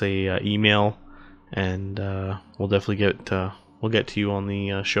fire us a email, and we'll definitely get to you on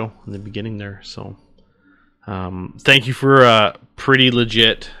the show in the beginning there. So thank you for a pretty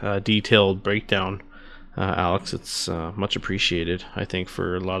legit detailed breakdown, Alex. It's much appreciated, I think,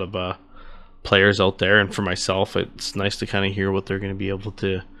 for a lot of players out there, and for myself, it's nice to kind of hear what they're going to be able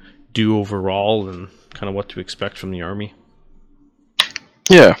to do overall and kind of what to expect from the Army.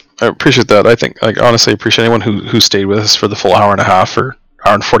 Yeah, I appreciate that. I think, like, honestly, I appreciate anyone who stayed with us for the full hour and a half or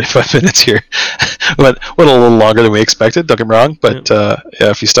hour and 45 minutes here. Went a little longer than we expected, don't get me wrong, but yeah,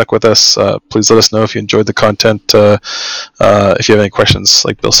 if you stuck with us, please let us know if you enjoyed the content. If you have any questions,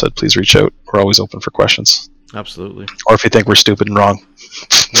 like Bill said, please reach out. We're always open for questions. Absolutely. Or if you think we're stupid and wrong,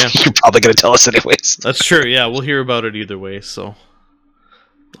 you're probably going to tell us anyways. That's true. Yeah, we'll hear about it either way. So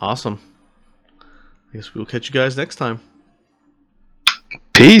awesome. I guess we'll catch you guys next time.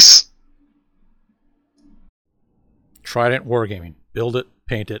 Peace. Trident Wargaming. Build it,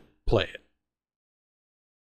 paint it, play it.